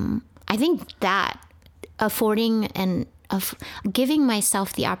 I think that affording and of giving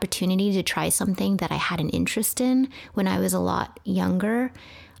myself the opportunity to try something that I had an interest in when I was a lot younger,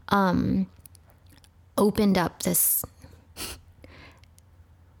 opened up this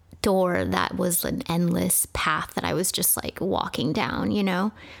door that was an endless path that I was just like walking down, you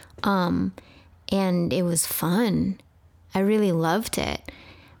know? And it was fun. I really loved it.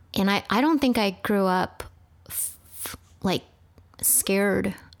 And I don't think I grew up like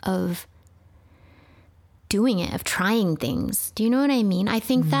scared of doing it, of trying things. Do you know what I mean? I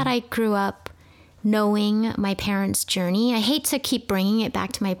think that I grew up knowing my parents' journey. I hate to keep bringing it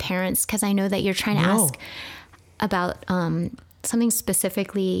back to my parents, because I know that you're trying to ask about something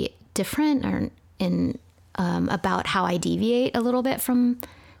specifically different, or about how I deviate a little bit from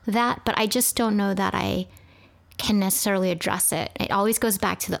that, but I just don't know that I can necessarily address it. It always goes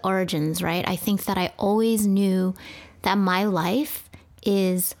back to the origins, right? I think that I always knew that my life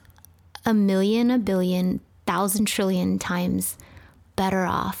is a million, a billion, 1,000 trillion times better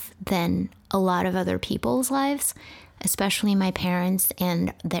off than a lot of other people's lives, especially my parents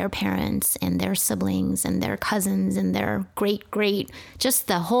and their siblings and their cousins and their great, just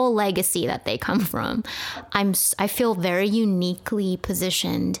the whole legacy that they come from. I feel very uniquely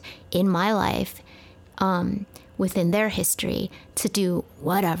positioned in my life, within their history, to do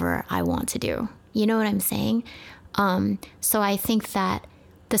whatever I want to do. You know what I'm saying? So I think that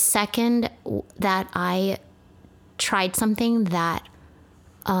the second that I tried something that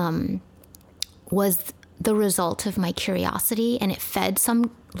was the result of my curiosity, and it fed some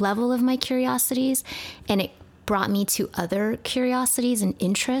level of my curiosities, and it brought me to other curiosities and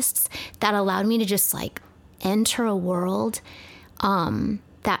interests that allowed me to just like enter a world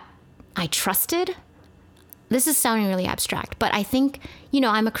that I trusted. This is sounding really abstract, but I think, you know,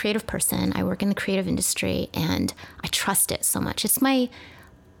 I'm a creative person. I work in the creative industry, and I trust it so much. It's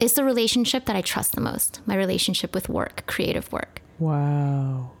the relationship that I trust the most, my relationship with work, creative work.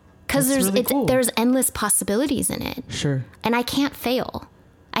 Wow. Because really cool. There's endless possibilities in it. Sure. And I can't fail.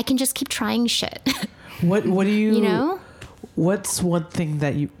 I can just keep trying shit. What do you, you know? What's one thing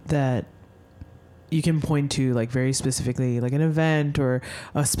that you can point to, like very specifically, like an event or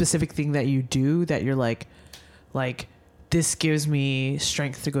a specific thing that you do that you're like this gives me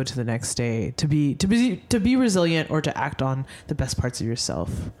strength to go to the next day, to be resilient, or to act on the best parts of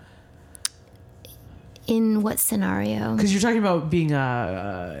yourself? In what scenario? Because you're talking about being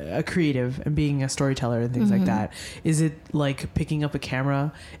a creative and being a storyteller and things like that. Is it like picking up a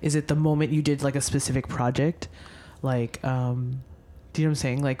camera? Is it the moment you did like a specific project? Like, do you know what I'm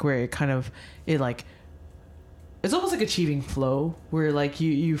saying? Like where it's almost like achieving flow, where like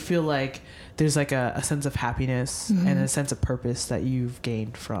you feel like there's like a sense of happiness and a sense of purpose that you've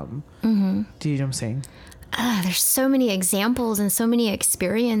gained from. Do you know what I'm saying? There's so many examples and so many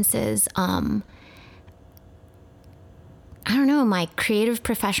experiences. I don't know, my creative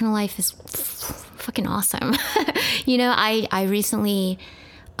professional life is fucking awesome. You know, I recently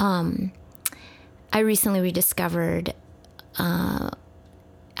I recently rediscovered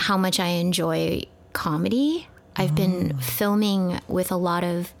how much I enjoy comedy. I've been filming with a lot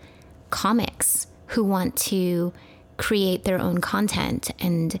of comics who want to create their own content,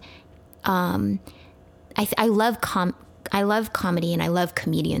 and I love comedy, and I love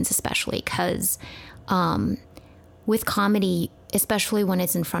comedians especially because with comedy, especially when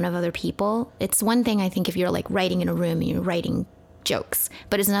it's in front of other people, it's one thing I think if you're like writing in a room and you're writing jokes,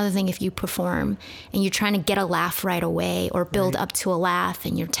 but it's another thing if you perform and you're trying to get a laugh right away or build up to a laugh,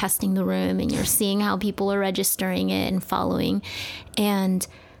 and you're testing the room and you're seeing how people are registering it and following. And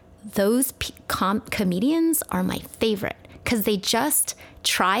those comedians are my favorite because they just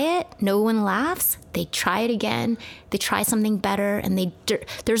try it. No one laughs. They try it again. They try something better, and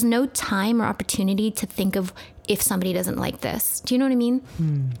there's no time or opportunity to think of if somebody doesn't like this. Do you know what I mean?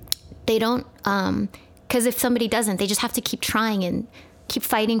 They don't, because if somebody doesn't, they just have to keep trying and keep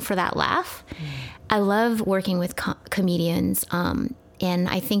fighting for that laugh. I love working with comedians. And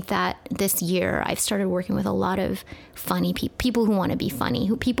I think that this year I've started working with a lot of funny people who want to be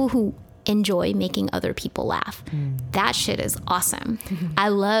funny, people who enjoy making other people laugh. That shit is awesome. I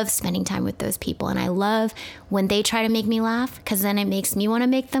love spending time with those people, and I love when they try to make me laugh, because then it makes me want to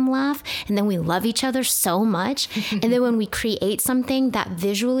make them laugh, and then we love each other so much. And then when we create something that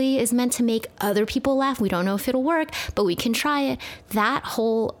visually is meant to make other people laugh, we don't know if it'll work, but we can try it. That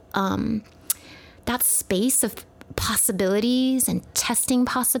whole that space of possibilities and testing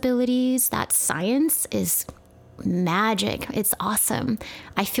possibilities, that science is magic. It's awesome.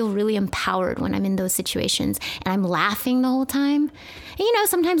 I feel really empowered when I'm in those situations, and I'm laughing the whole time. And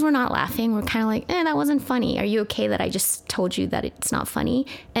sometimes we're not laughing. We're kind of like, that wasn't funny. Are you okay that I just told you that it's not funny?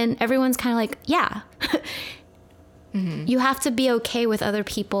 And everyone's kind of like, yeah. You have to be okay with other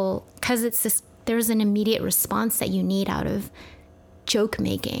people, because there's an immediate response that you need out of joke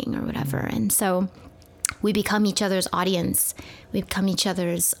making or whatever. And so we become each other's audience. We become each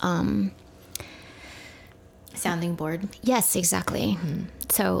other's sounding board. Yes, exactly.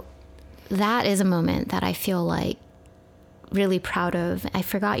 So that is a moment that I feel like really proud of. I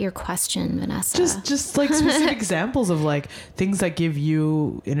forgot your question, Vanessa. Just like specific examples of like things that give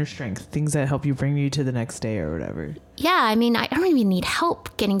you inner strength, things that help you bring you to the next day or whatever. Yeah, I mean, I don't even need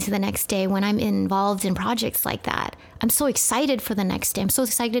help getting to the next day when I'm involved in projects like that. I'm so excited for the next day. I'm so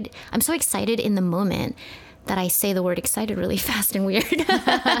excited in the moment that I say the word excited really fast and weird.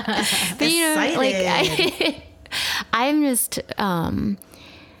 But I'm just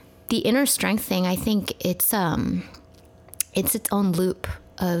the inner strength thing. I think it's its own loop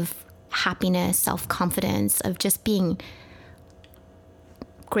of happiness, self-confidence, of just being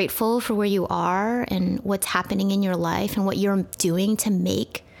grateful for where you are and what's happening in your life and what you're doing to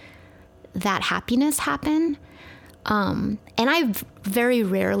make that happiness happen. And I very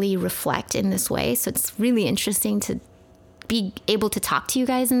rarely reflect in this way, so it's really interesting to be able to talk to you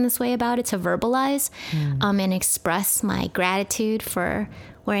guys in this way about it, to verbalize and express my gratitude for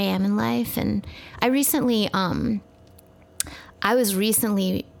where I am in life. And I was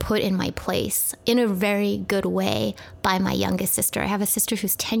recently put in my place in a very good way by my youngest sister. I have a sister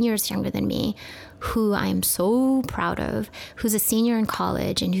who's 10 years younger than me, who I'm so proud of, who's a senior in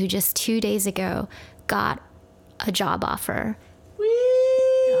college, and who just 2 days ago got a job offer.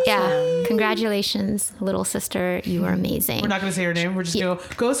 Yeah, congratulations, little sister. You are amazing. We're not going to say her name. We're just going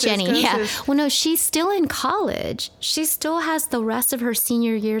to go sis, Jenny. go, yeah. sis. Well, no, she's still in college. She still has the rest of her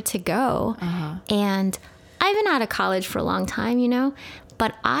senior year to go. And I've been out of college for a long time,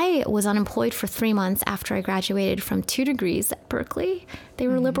 but I was unemployed for 3 months after I graduated from 2 degrees at Berkeley. They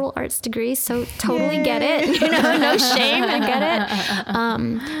were liberal arts degrees, so totally get it. No shame, I get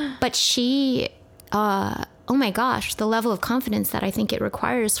it. But she, oh my gosh, the level of confidence that I think it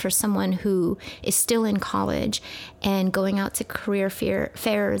requires for someone who is still in college and going out to career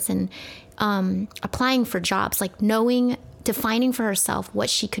fairs and applying for jobs, like defining for herself what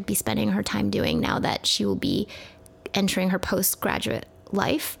she could be spending her time doing now that she will be entering her postgraduate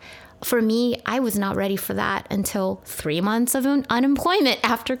life. For me, I was not ready for that until 3 months of unemployment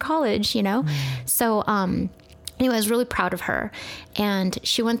after college, So anyway, I was really proud of her. And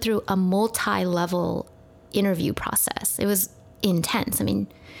she went through a multi-level interview process. It was intense. I mean,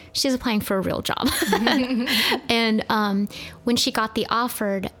 she's applying for a real job. And when she got the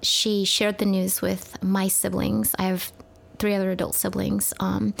offer, she shared the news with my siblings. I have 3 other adult siblings,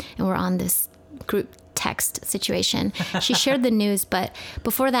 and we're on this group text situation. She shared the news, but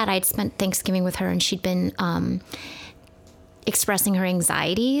before that, I'd spent Thanksgiving with her, and she'd been expressing her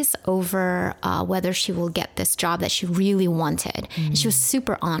anxieties over whether she will get this job that she really wanted. And she was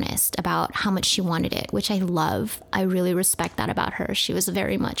super honest about how much she wanted it, which I love. I really respect that about her. She was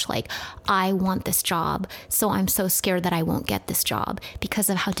very much like, I want this job, so I'm so scared that I won't get this job because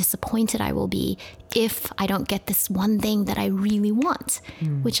of how disappointed I will be if I don't get this one thing that I really want,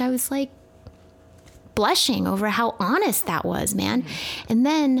 which I was like blushing over how honest that was, man. And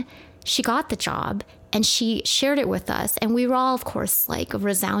then she got the job and she shared it with us. And we were all, of course, like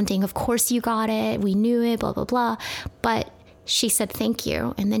resounding, of course you got it. We knew it, blah, blah, blah. But she said, thank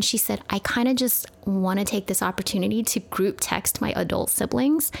you. And then she said, I kind of just want to take this opportunity to group text my adult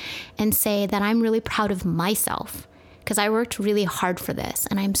siblings and say that I'm really proud of myself because I worked really hard for this.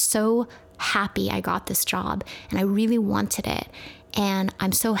 And I'm so happy I got this job and I really wanted it. And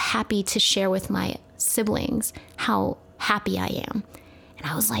I'm so happy to share with my siblings how happy I am. And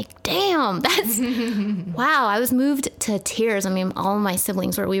I was like, damn, that's, wow. I was moved to tears. I mean, all my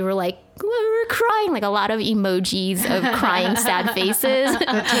siblings we were like, we were crying, like a lot of emojis of crying sad faces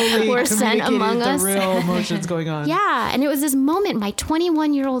Totally were sent among us. The real emotions going on. Yeah. And it was this moment my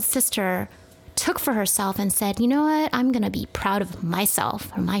 21-year-old sister took for herself and said, you know what? I'm going to be proud of myself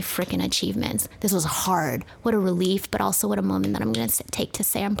for my freaking achievements. This was hard. What a relief, but also what a moment that I'm going to take to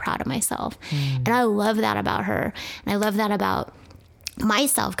say I'm proud of myself. And I love that about her. And I love that about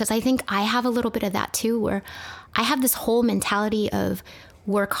myself because I think I have a little bit of that too, where I have this whole mentality of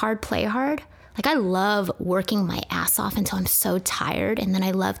work hard, play hard. Like I love working my ass off until I'm so tired. And then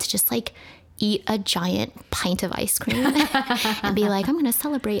I love to just like eat a giant pint of ice cream and be like, I'm going to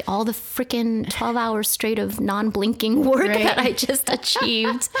celebrate all the freaking 12 hours straight of non-blinking work that I just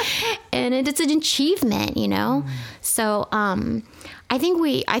achieved. And it's an achievement, you know? So, I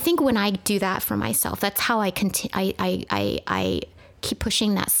think when I do that for myself, that's how I continue. I keep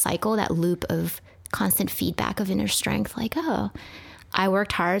pushing that cycle, that loop of constant feedback of inner strength. Like, oh, I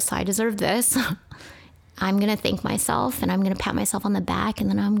worked hard, so I deserve this. I'm going to thank myself and I'm going to pat myself on the back and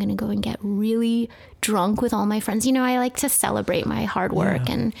then I'm going to go and get really drunk with all my friends. You know, I like to celebrate my hard work.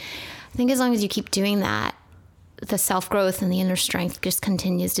 Yeah. And I think as long as you keep doing that, the self-growth and the inner strength just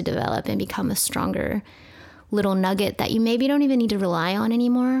continues to develop and become a stronger little nugget that you maybe don't even need to rely on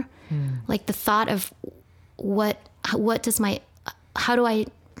anymore. Like the thought of how do I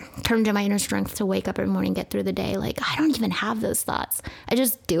turn to my inner strength to wake up every morning, get through the day? Like, I don't even have those thoughts. I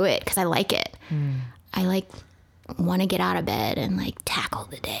just do it because I like it. I like want to get out of bed and like tackle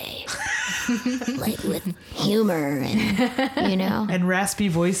the day like with humor and, you know. And raspy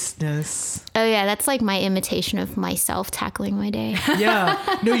voicedness. Oh yeah, that's like my imitation of myself tackling my day.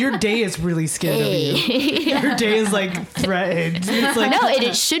 Yeah. No, your day is really scared of you. Your day is like threatened. It's like, no,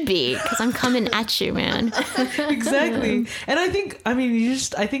 it should be because I'm coming at you, man. Exactly. And I think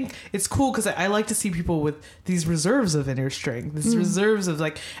it's cool because I like to see people with these reserves of inner strength, these reserves of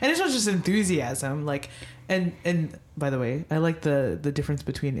like, and it's not just enthusiasm, like, and by the way, I like the difference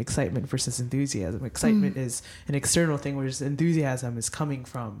between excitement versus enthusiasm. Excitement is an external thing, whereas enthusiasm is coming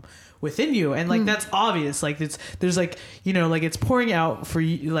from within you, and like that's obvious. Like there's like, you know, like it's pouring out for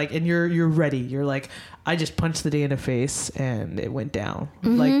you, like, and you're ready. You're like, I just punched the day in the face and it went down,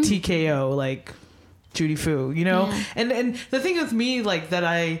 like TKO, like Judy Phu, you know. Yeah. And the thing with me, like that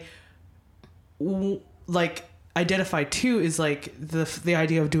I like identify too is like the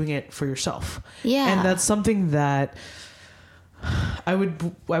idea of doing it for yourself. Yeah. And that's something that what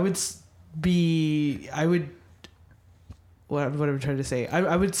am I trying to say?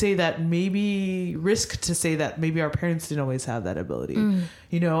 I would say that maybe our parents didn't always have that ability,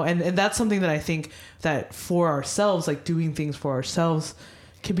 you know, and that's something that I think that for ourselves, like doing things for ourselves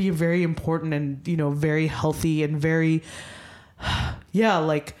can be very important and, you know, very healthy and very, yeah,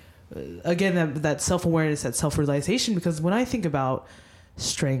 like, again, that self-awareness, that self-realization, because when I think about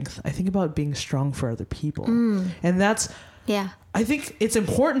strength, I think about being strong for other people. And that's, yeah, I think it's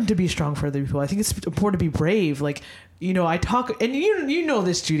important to be strong for other people. I think it's important to be brave. Like, you know, I talk, and you know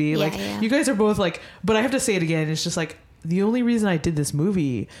this, Judy, yeah, like you guys are both like, but I have to say it again. It's just like, the only reason I did this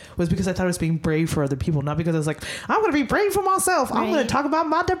movie was because I thought I was being brave for other people, not because I was like, I'm going to be brave for myself. Right. I'm going to talk about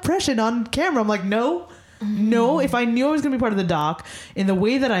my depression on camera. I'm like, no, if I knew I was going to be part of the doc in the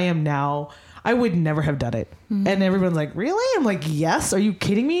way that I am now, I would never have done it. And everyone's like, really? I'm like, yes. Are you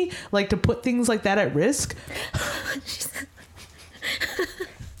kidding me? Like, to put things like that at risk?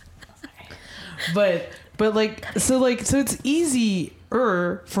 but so it's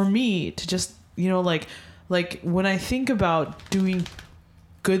easier for me to just, you know, like when I think about doing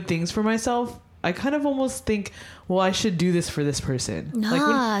good things for myself, I kind of almost think, well, I should do this for this person.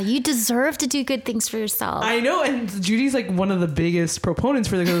 Nah, you deserve to do good things for yourself. I know, and Judy's like one of the biggest proponents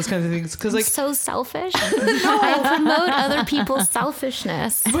for those kinds of things because like so selfish. I promote other people's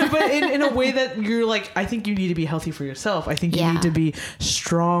selfishness. but in a way that you're like, I think you need to be healthy for yourself. I think you need to be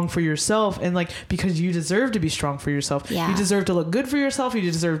strong for yourself, and like because you deserve to be strong for yourself. Yeah. You deserve to look good for yourself. You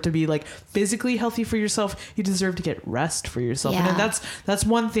deserve to be like physically healthy for yourself. You deserve to get rest for yourself. Yeah. And that's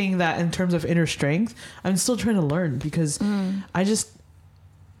one thing that in terms of inner strength, I'm still trying to learn because I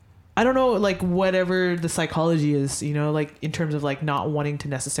don't know, like whatever the psychology is, you know, like in terms of like not wanting to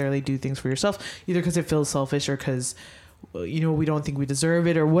necessarily do things for yourself, either because it feels selfish or because, you know, we don't think we deserve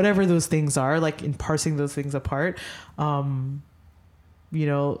it or whatever those things are, like in parsing those things apart. You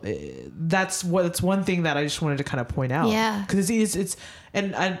know, that's one thing that I just wanted to kind of point out. Yeah. Because it's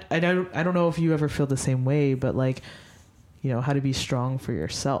and I don't know if you ever feel the same way, but like, you know, how to be strong for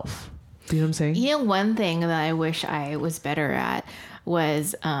yourself. You know what I'm saying? You know, one thing that I wish I was better at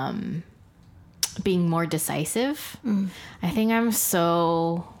was being more decisive. I think I'm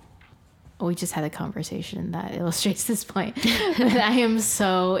so... We just had a conversation that illustrates this point. But I am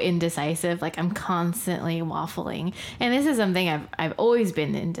so indecisive. Like, I'm constantly waffling. And this is something I've always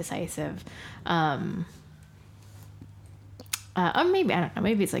been indecisive. Or maybe, I don't know,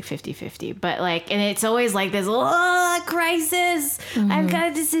 maybe it's like 50-50, but like, and it's always like this crisis. I've got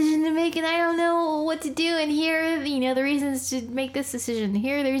a decision to make and I don't know what to do. And here, you know, the reasons to make this decision.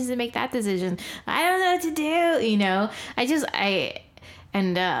 Here are the reasons to make that decision. I don't know what to do, you know.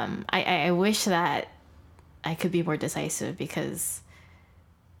 I wish that I could be more decisive because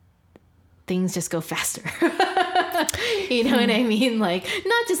things just go faster. You know what I mean? Like,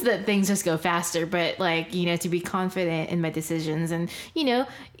 not just that things just go faster, but like, you know, to be confident in my decisions. And, you know,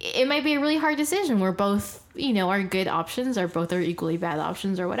 it might be a really hard decision where both, you know, are good options or both are equally bad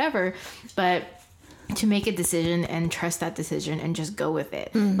options or whatever. But to make a decision and trust that decision and just go with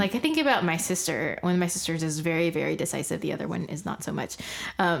it. Like I think about my sister. One of my sisters is very, very decisive. The other one is not so much.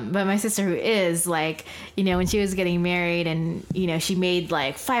 But my sister who is like, you know, when she was getting married and, you know, she made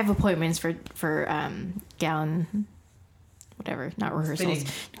like 5 appointments for gown, whatever, not rehearsals,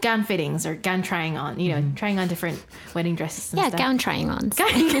 gown fittings or gown trying on, you know, trying on different wedding dresses and stuff. Gown trying ons.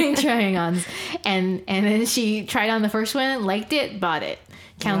 Gown trying ons. And then she tried on the first one, liked it, bought it.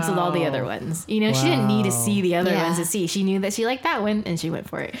 Canceled all the other ones. You know, she didn't need to see the other ones to see. She knew that she liked that one and she went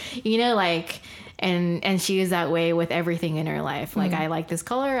for it. You know, like, and she is that way with everything in her life. Like, I like this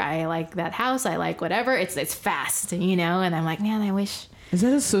color. I like that house. I like whatever. It's fast, you know? And I'm like, man, I wish. Is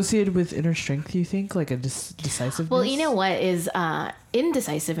that associated with inner strength, you think? Like a decisiveness? Well, you know what is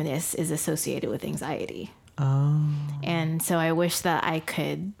indecisiveness is associated with anxiety. Oh. And so I wish that I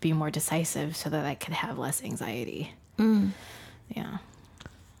could be more decisive so that I could have less anxiety. Yeah.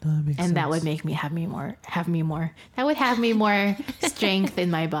 No, that makes sense. That would make me have me more that would have me more strength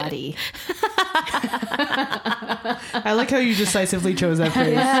in my body. I like how you decisively chose that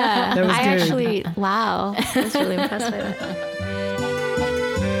phrase. Yeah. That was good. Actually, wow. I was really impressed by that.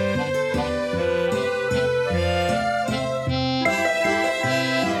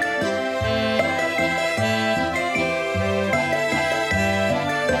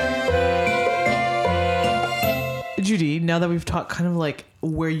 Judy, now that we've talked kind of like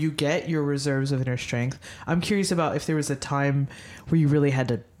where you get your reserves of inner strength, I'm curious about if there was a time where you really had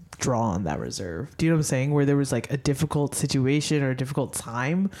to draw on that reserve. Do you know what I'm saying? Where there was like a difficult situation or a difficult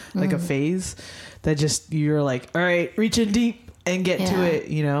time, like a phase that just you're like, all right, reach in deep and get to it,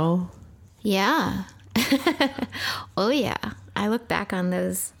 you know? Yeah. Oh yeah. I look back on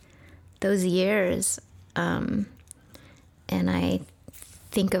those years and I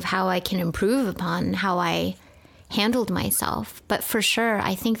think of how I can improve upon how I handled myself. But for sure,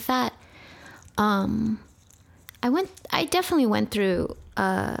 I think that I definitely went through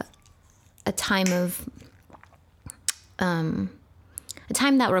a time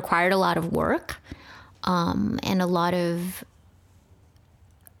that required a lot of work and a lot of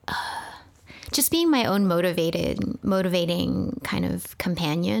just being my own motivating kind of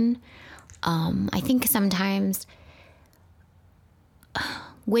companion. I think sometimes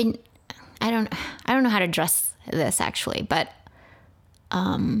when I don't know how to address this actually, but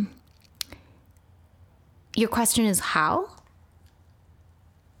your question is how?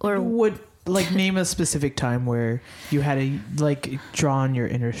 Or would like name a specific time where you had to like draw on your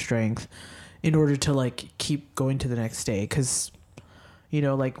inner strength in order to like keep going to the next day, because you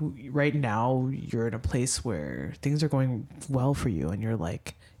know, like right now you're in a place where things are going well for you and you're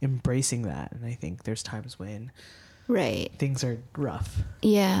like embracing that, and I think there's times when things are rough.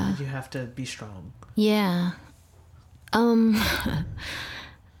 Yeah. You have to be strong. Yeah. I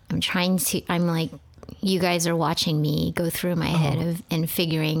I'm like, you guys are watching me go through my head and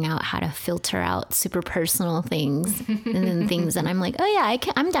figuring out how to filter out super personal things and then things that I'm like, oh yeah,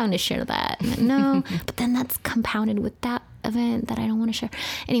 I'm down to share that. No, but then that's compounded with that event that I don't want to share.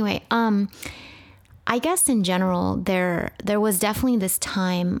 Anyway, I guess in general, there was definitely this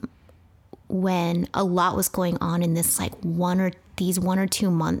time when a lot was going on in this like 1 or 2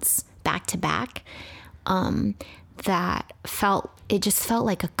 months back to back, it just felt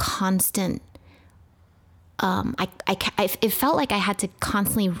like a constant. It felt like I had to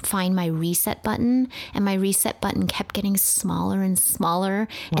constantly find my reset button, and my reset button kept getting smaller and smaller,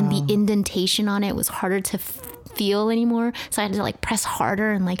 and the indentation on it was harder to feel anymore. So I had to like press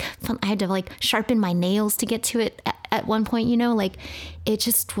harder, and like I had to like sharpen my nails to get to it at one point, like it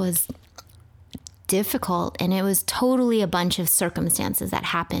just was difficult. And it was totally a bunch of circumstances that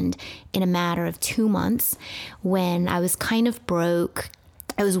happened in a matter of 2 months when I was kind of broke.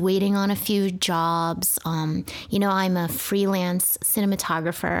 I was waiting on a few jobs. I'm a freelance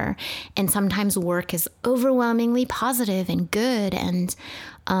cinematographer, and sometimes work is overwhelmingly positive and good, and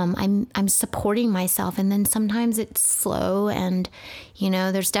I'm supporting myself. And then sometimes it's slow, and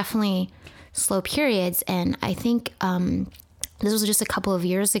there's definitely slow periods. And I think this was just a couple of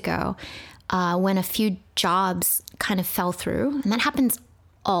years ago when a few jobs kind of fell through, and that happens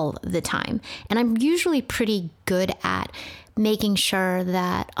all the time. And I'm usually pretty good at making sure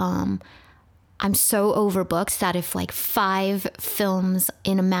that I'm so overbooked that if like 5 films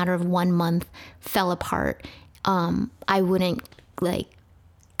in a matter of 1 month fell apart, I wouldn't like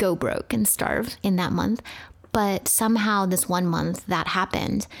go broke and starve in that month. But somehow this 1 month that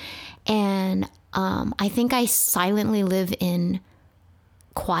happened. And I think I silently live in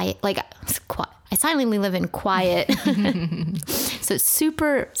quiet. I silently live in quiet. So it's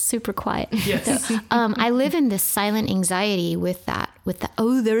super, super quiet. Yes. So, I live in this silent anxiety with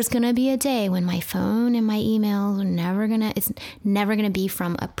there's going to be a day when my phone and my emails it's never going to be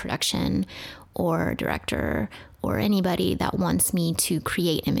from a production or director or anybody that wants me to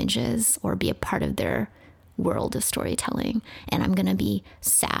create images or be a part of their world of storytelling. And I'm going to be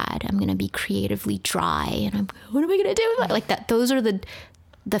sad. I'm going to be creatively dry. And what am I going to do? Like that. Those are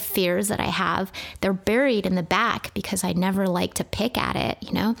the fears that I have. They're buried in the back because I never like to pick at it,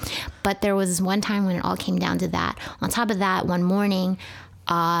 But there was one time when it all came down to that. On top of that, one morning,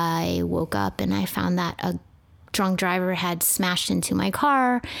 I woke up and I found that a drunk driver had smashed into my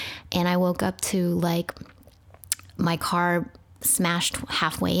car, and I woke up to like my car smashed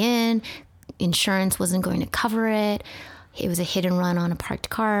halfway in. Insurance wasn't going to cover it. It was a hit and run on a parked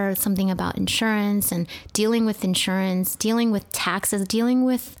car, something about insurance and dealing with insurance, dealing with taxes, dealing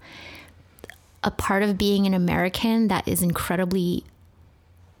with a part of being an American that is an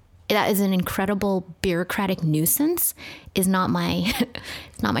incredible bureaucratic nuisance is not my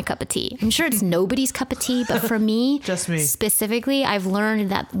cup of tea. I'm sure it's nobody's cup of tea, but for me, just me specifically, I've learned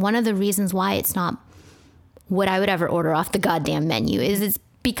that one of the reasons why it's not what I would ever order off the goddamn menu is it's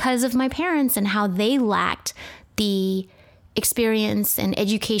because of my parents and how they lacked the experience and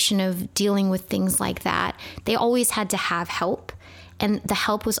education of dealing with things like that. They always had to have help, and the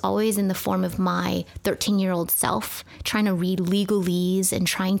help was always in the form of my 13-year-old self trying to read legalese and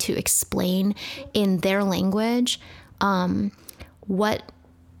trying to explain in their language what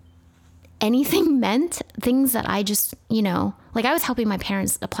anything meant, things that I just, like I was helping my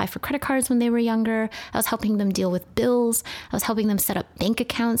parents apply for credit cards when they were younger. I was helping them deal with bills. I was helping them set up bank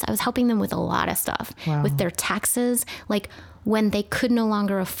accounts. I was helping them with a lot of stuff, with their taxes. Like when they could no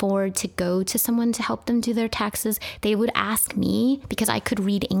longer afford to go to someone to help them do their taxes, they would ask me because I could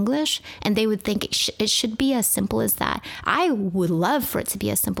read English, and they would think it should be as simple as that. I would love for it to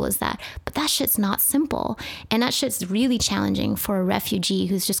be as simple as that, but that shit's not simple. And that shit's really challenging for a refugee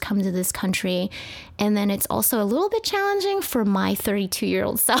who's just come to this country. And then it's also a little bit challenging for my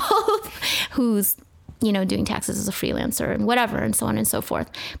 32-year-old self who's, doing taxes as a freelancer and whatever, and so on and so forth.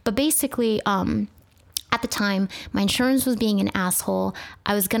 But basically, at the time, my insurance was being an asshole.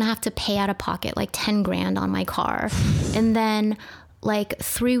 I was going to have to pay out of pocket like 10 grand on my car. And then like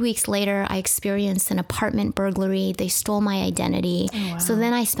 3 weeks later, I experienced an apartment burglary. They stole my identity. Oh, wow. So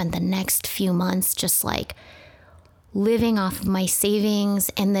then I spent the next few months just like living off of my savings.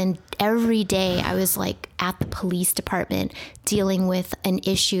 And then every day I was like at the police department dealing with an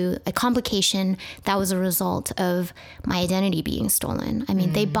issue, a complication that was a result of my identity being stolen. I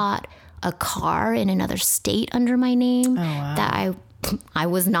mean, they bought a car in another state under my name that I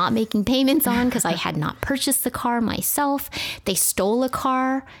was not making payments on because I had not purchased the car myself. They stole a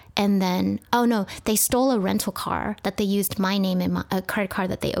car, and then, they stole a rental car that they used my name and a credit card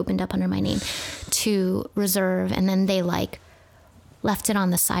that they opened up under my name to reserve. And then they like left it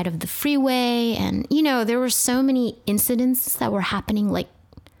on the side of the freeway. And, there were so many incidents that were happening like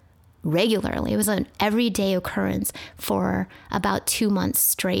regularly. It was an everyday occurrence for about 2 months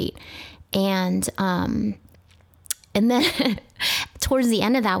straight. And then towards the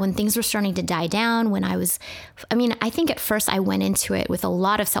end of that, when things were starting to die down, I think at first I went into it with a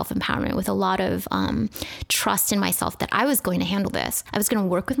lot of self-empowerment, with a lot of trust in myself that I was going to handle this. I was going to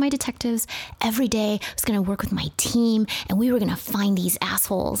work with my detectives every day. I was going to work with my team, and we were going to find these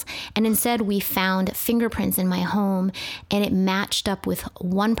assholes. And instead, we found fingerprints in my home, and it matched up with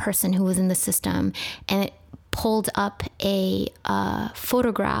one person who was in the system, and it pulled up a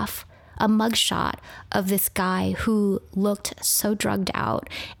photograph, a mugshot of this guy who looked so drugged out.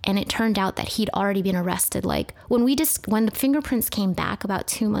 And it turned out that he'd already been arrested. Like when the fingerprints came back about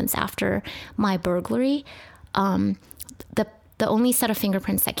 2 months after my burglary, the only set of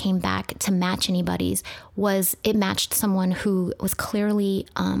fingerprints that came back to match anybody's it matched someone who was clearly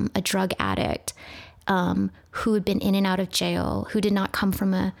a drug addict, who had been in and out of jail, who did not come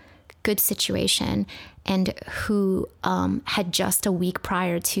from a good situation, and who had just a week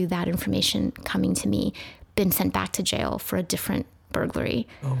prior to that information coming to me been sent back to jail for a different burglary.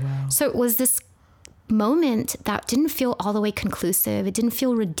 Oh, wow. So it was this moment that didn't feel all the way conclusive. It didn't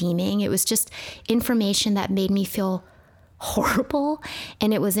feel redeeming. It was just information that made me feel horrible.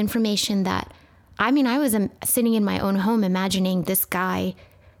 And it was information that, I was sitting in my own home imagining this guy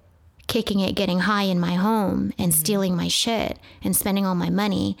kicking it, getting high in my home and stealing my shit and spending all my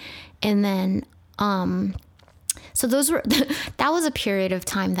money. And then, so that was a period of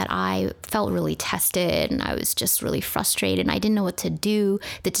time that I felt really tested, and I was just really frustrated, and I didn't know what to do.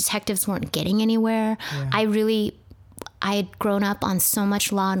 The detectives weren't getting anywhere. Yeah. I had grown up on so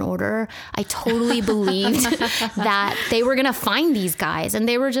much Law and Order. I totally believed that they were going to find these guys, and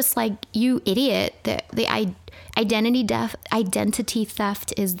they were just like, you idiot. Identity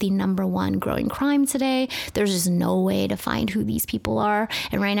theft is the number one growing crime today. There's just no way to find who these people are.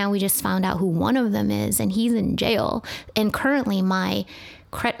 And right now we just found out who one of them is, and he's in jail. And currently my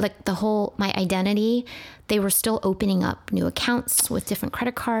identity, they were still opening up new accounts with different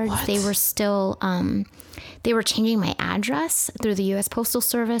credit cards. What? They were still, they were changing my address through the U.S. Postal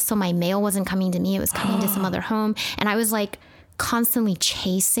Service. So my mail wasn't coming to me. It was coming to some other home. And I was like, constantly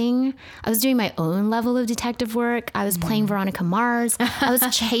chasing. I was doing my own level of detective work. I was playing Veronica Mars. I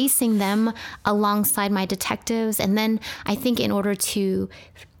was chasing them alongside my detectives. And then I think in order to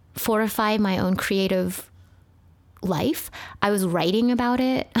fortify my own creative life, I was writing about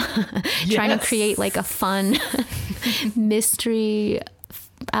it, trying to create like a fun mystery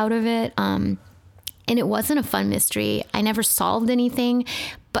out of it. And it wasn't a fun mystery. I never solved anything,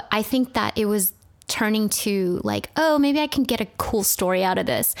 but I think that it was turning to like, oh, maybe I can get a cool story out of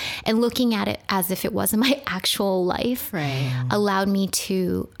this, and looking at it as if it wasn't my actual life, allowed me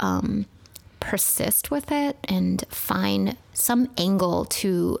to persist with it and find some angle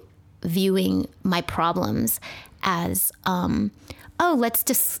to viewing my problems as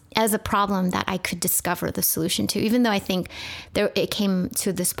as a problem that I could discover the solution to, even though I think it came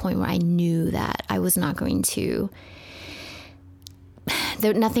to this point where I knew that I was not going to,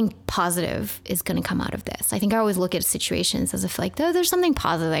 nothing positive is going to come out of this. I think I always look at situations as if like, oh, there's something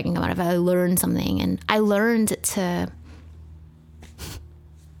positive that can come out of it. I learned something, and I learned to,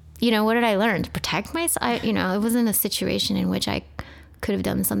 what did I learn? To protect myself. It wasn't a situation in which I could have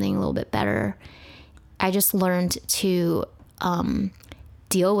done something a little bit better. I just learned to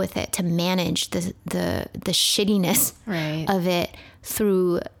deal with it, to manage the shittiness of it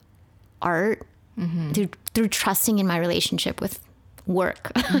through art, through trusting in my relationship with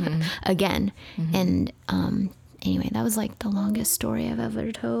work again. And anyway, that was like the longest story I've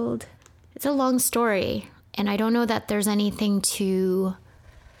ever told. It's a long story, and I don't know that there's no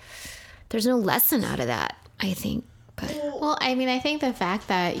lesson out of that, I think. But well, I think the fact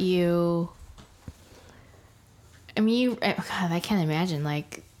that I can't imagine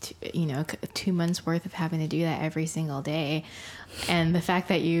like 2 months worth of having to do that every single day, and the fact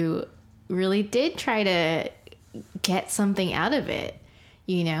that you really did try to get something out of it.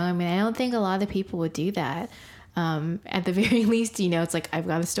 I don't think a lot of people would do that. At the very least, it's like, I've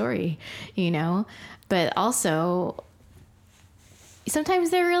got a story, but also sometimes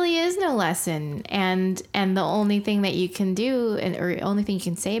there really is no lesson. And the only thing that you can do or only thing you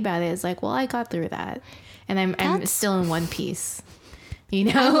can say about it is like, well, I got through that, and I'm still in one piece,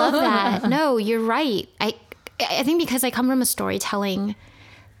 I love that. No, you're right. I think because I come from a storytelling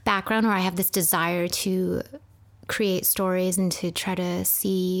background, where I have this desire to create stories and to try to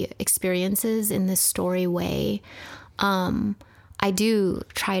see experiences in this story way, I do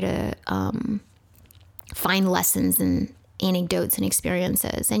try to find lessons anecdotes and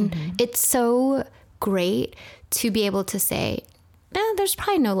experiences. And it's so great to be able to say, there's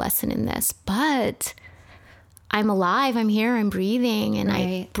probably no lesson in this, but I'm alive, I'm here, I'm breathing, and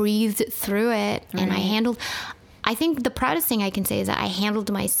I breathed through it, and I think the proudest thing I can say is that I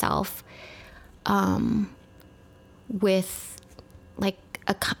handled myself with like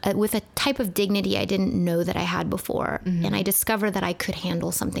with a type of dignity I didn't know that I had before. And I discovered that I could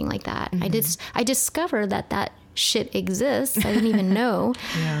handle something like that. I discovered that shit exists. I didn't even know.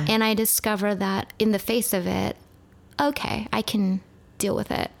 And I discovered that in the face of it, okay, I can deal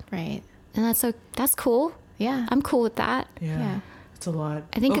with it. Right. And that's cool. Yeah. I'm cool with that. Yeah. It's a lot.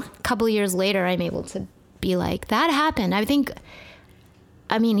 I think a couple of years later, I'm able to be like, that happened.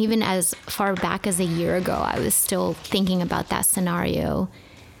 I mean, even as far back as a year ago, I was still thinking about that scenario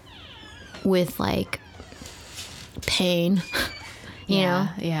with like pain, you know?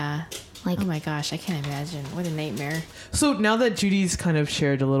 Yeah. Like, oh my gosh, I can't imagine. What a nightmare. So now that Judy's kind of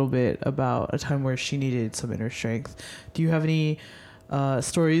shared a little bit about a time where she needed some inner strength, do you have any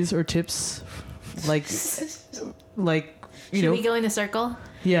stories or tips? Like, you know, we go in a circle?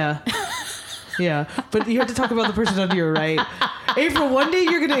 Yeah. Yeah. But you have to talk about the person under your right. April, one day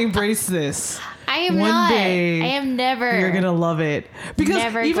you're going to embrace this. I am one not. Day I am never. You're going to love it. Because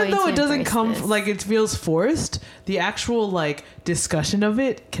Never even going though to it doesn't embrace come, this. like it feels forced, the actual like discussion of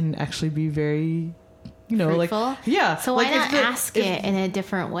it can actually be very, you know, Fruitful? like, yeah. So like why not ask it in a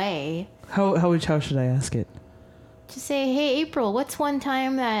different way? How should I ask it? Just say, hey, April, what's one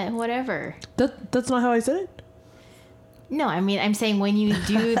time that whatever? That's not how I said it. No, I mean, I'm saying when you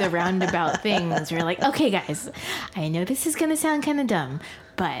do the roundabout things, you're like, okay, guys, I know this is going to sound kind of dumb,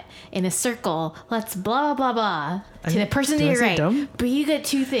 but in a circle, let's blah, blah, blah to the person to did I your say right. dumb? But you get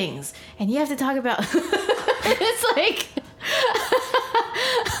two things, and you have to talk about... It's like...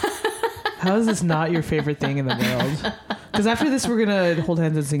 How is this not your favorite thing in the world? Because after this, we're going to hold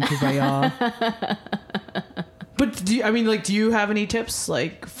hands and sing Kumbaya. But do you have any tips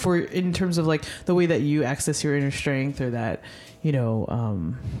like for in terms of like the way that you access your inner strength, or that, you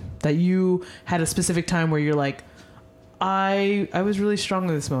know, that you had a specific time where you're like, I was really strong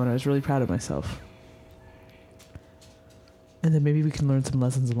in this moment. I was really proud of myself. And then maybe we can learn some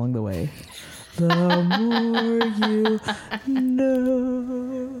lessons along the way. The more you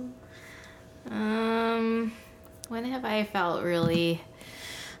know. When have I felt really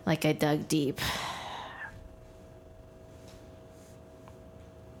like I dug deep?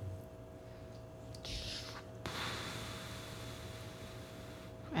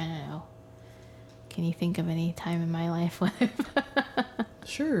 I don't know. Can you think of any time in my life when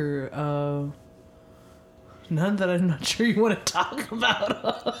Sure. None that I'm not sure you want to talk about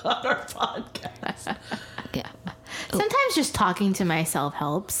on our podcast. yeah. Sometimes just talking to myself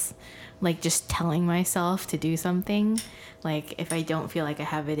helps. Like just telling myself to do something. Like if I don't feel like I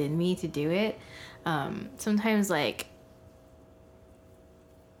have it in me to do it. Sometimes like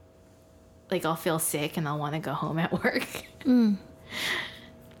I'll feel sick and I'll want to go home at work.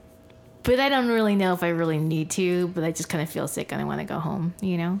 But I don't really know if I really need to, but I just kind of feel sick and I want to go home,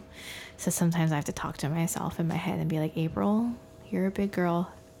 you know? So sometimes I have to talk to myself in my head and be like, April, you're a big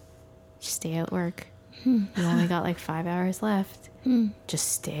girl. Just stay at work. You only got like 5 hours left.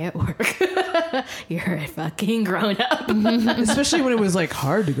 Just stay at work. You're a fucking grown up. Especially when it was like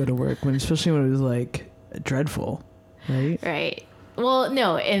hard to go to work, especially when it was like dreadful, right? Right. Well,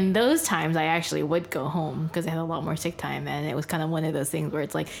 no, in those times I actually would go home because I had a lot more sick time, and it was kind of one of those things where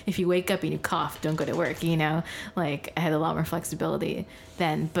it's like, if you wake up and you cough, don't go to work, you know? Like I had a lot more flexibility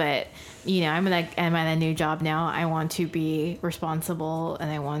then, but you know, I'm at a new job now. I want to be responsible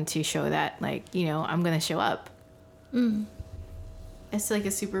and I want to show that, like, you know, I'm going to show up. It's like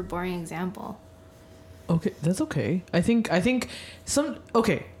a super boring example. Okay, that's okay. I think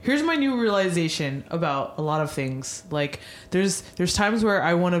here's my new realization about a lot of things. Like there's times where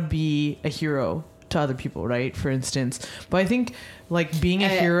I want to be a hero to other people, right? For instance. But I think like being a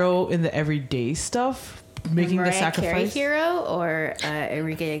hero in the everyday stuff, making the sacrifice. Carey hero or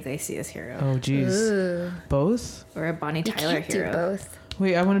Enrique Iglesias hero? Oh geez. Ooh. Both? Or a Bonnie You Tyler can't hero? do both.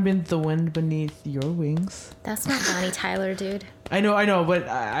 Wait, I want to be the wind beneath your wings. That's not Bonnie Tyler, dude. I know, but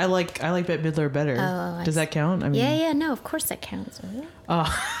I like Bette Midler better. Oh, Does that count? I mean, Yeah, no, of course that counts. but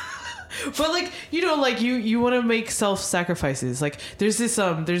like, you know, like you want to make self-sacrifices. Like there's this You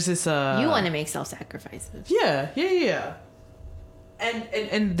want to make self-sacrifices. Yeah.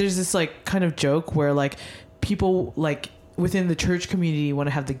 And there's this like kind of joke where like people like within the church community want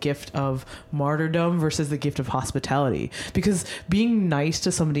to have the gift of martyrdom versus the gift of hospitality, because being nice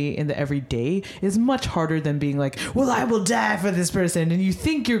to somebody in the everyday is much harder than being like, well, I will die for this person, and you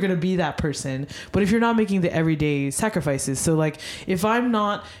think you're going to be that person, but if you're not making the everyday sacrifices. So like if I'm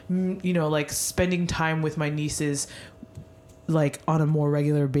not like spending time with my nieces like on a more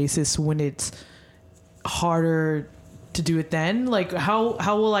regular basis when it's harder to do it, then like how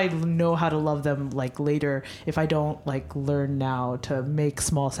will I know how to love them like later if I don't like learn now to make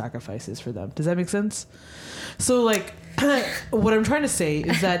small sacrifices for them? Does that make sense? So like what I'm trying to say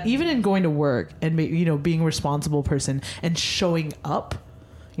is that even in going to work and being a responsible person and showing up,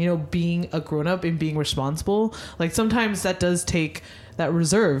 being a grown-up and being responsible, like sometimes that does take that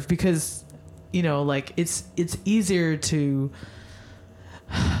reserve, because like it's easier to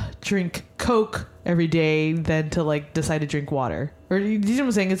drink Coke every day than to like decide to drink water. Or you know what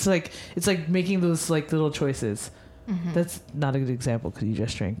I'm saying? It's like making those like little choices. Mm-hmm. That's not a good example because you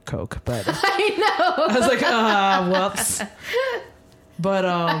just drank Coke, but I know. I was like, whoops. But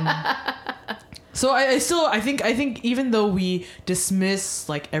so I think even though we dismiss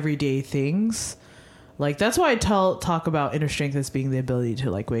like everyday things, like that's why I talk about inner strength as being the ability to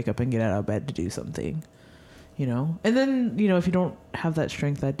like wake up and get out of bed to do something. And then, if you don't have that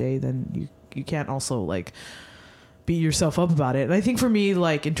strength that day, then you can't also like beat yourself up about it. And I think for me,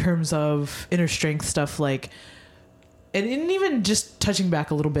 like in terms of inner strength stuff, like, and even just touching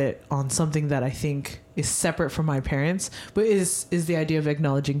back a little bit on something that I think is separate from my parents, but is the idea of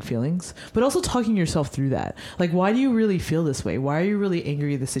acknowledging feelings, but also talking yourself through that. Like, why do you really feel this way? Why are you really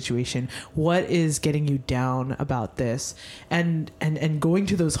angry at the situation? What is getting you down about this? And going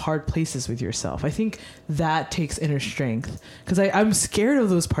to those hard places with yourself. I think that takes inner strength, because I'm scared of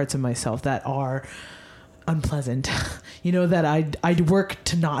those parts of myself that are unpleasant, that I work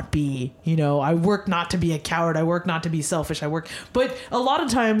to not be, I work not to be a coward. I work not to be selfish. But a lot of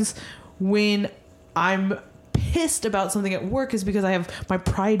times when I'm pissed about something at work is because my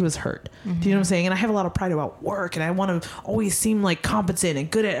pride was hurt. Mm-hmm. Do you know what I'm saying? And I have a lot of pride about work, and I want to always seem like competent and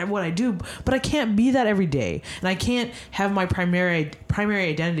good at what I do, but I can't be that every day. And I can't have my primary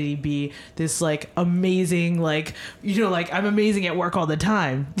identity be this like amazing, like, like I'm amazing at work all the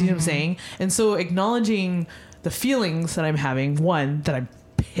time. Do you know what I'm saying? And so acknowledging the feelings that I'm having, one, that I'm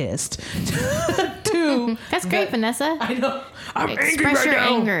pissed. Two, that's great, Vanessa. I know. I'm express angry right your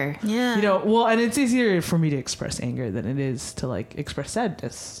now. anger. Yeah. Well, and it's easier for me to express anger than it is to like express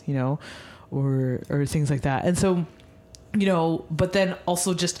sadness, or things like that. And so, but then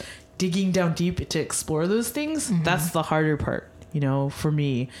also just digging down deep to explore those things, mm-hmm. that's the harder part, for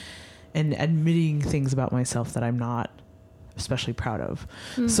me, and admitting things about myself that I'm not especially proud of.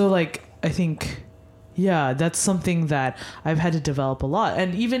 Mm-hmm. So like, I think, yeah, that's something that I've had to develop a lot.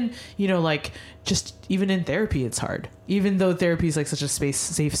 And even, like just even in therapy, it's hard, even though therapy is like such a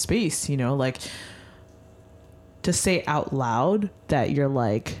safe space, like to say out loud that you're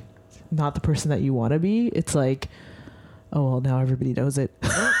like not the person that you want to be. It's like, oh, well, now everybody knows it.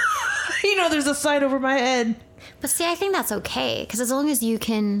 There's a sign over my head. But see, I think that's okay. Because as long as you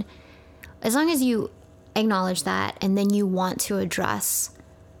acknowledge that, and then you want to address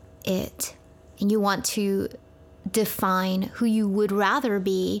it, and you want to define who you would rather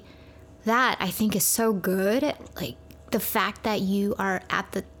be, that I think is so good. Like the fact that you are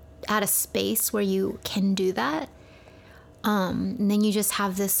at a space where you can do that. And then you just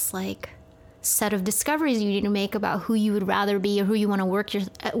have this like set of discoveries you need to make about who you would rather be or who you want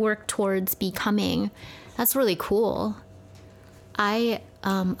to work towards becoming. That's really cool. I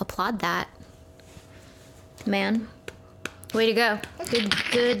applaud that. Man. Way to go.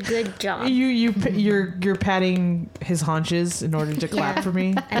 Good job. You're patting his haunches in order to clap for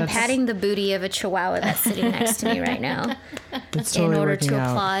me. I'm patting the booty of a chihuahua that's sitting next to me right now. It's totally in order working to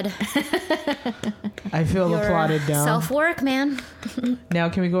out. applaud. I feel applauded now. Self-work, man. Now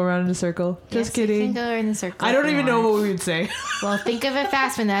can we go around in a circle? Just kidding. We can go in a circle. I don't even know what we would say. Well, think of it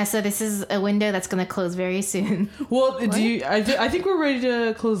fast, Vanessa. This is a window that's going to close very soon. Well, I think we're ready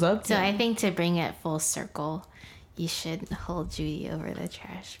to close up. So I think to bring it full circle, you should hold Judy over the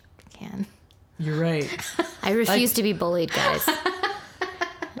trash can. You're right. I refuse to be bullied, guys.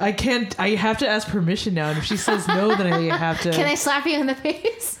 I can't. I have to ask permission now. And if she says no, then I have to. Can I slap you in the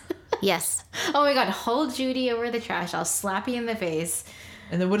face? Yes. Oh my God. Hold Judy over the trash. I'll slap you in the face.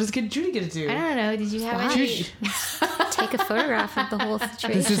 And then what does Judy get to do? I don't know. Did you have any? Take a photograph of the whole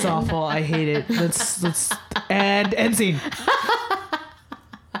situation. This is awful. I hate it. Let's end scene.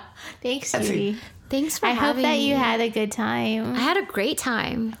 Thanks, Judy. Thanks for I having hope that me. you had a good time. I had a great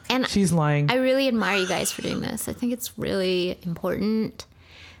time. And she's lying. I really admire you guys for doing this. I think it's really important,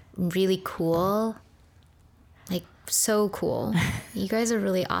 really cool. Like so cool. You guys are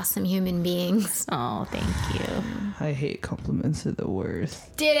really awesome human beings. Oh, thank you. I hate compliments are the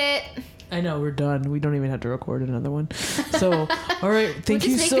worst. Did it. I know, we're done. We don't even have to record another one. So, all right. Thank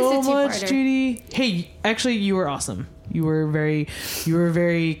you just make so this a much, two-parter. Judy. Hey, actually, you were awesome. You were very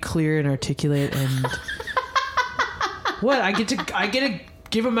clear and articulate. And what? I get to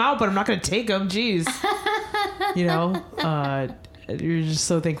give them out, but I'm not going to take them. Jeez. You know, you're just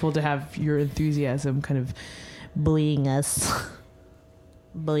so thankful to have your enthusiasm kind of bullying us.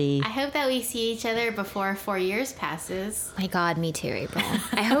 Bully. I hope that we see each other before 4 years passes. My God, me too, April.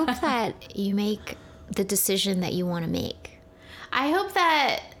 I hope that you make the decision that you want to make. I hope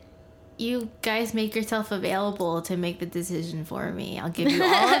that you guys make yourself available to make the decision for me. I'll give you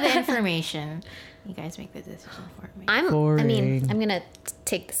all of the information. You guys make the decision for me. I'm Boring. gonna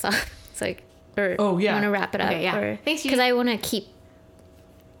take this off. It's like, or Oh, yeah. you want to wrap it up? Okay, yeah. Or, Thanks, because Judy. I want to keep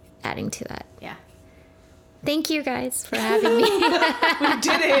adding to that. Yeah. Thank you guys for having me. We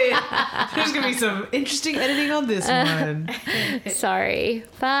did it. There's going to be some interesting editing on this one. Sorry.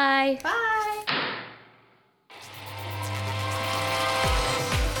 Bye. Bye.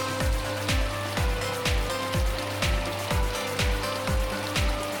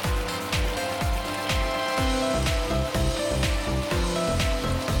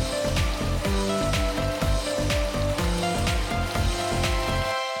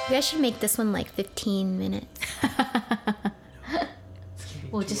 You guys should make this one like 15 minutes.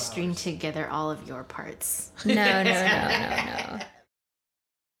 We'll just string together all of your parts. No.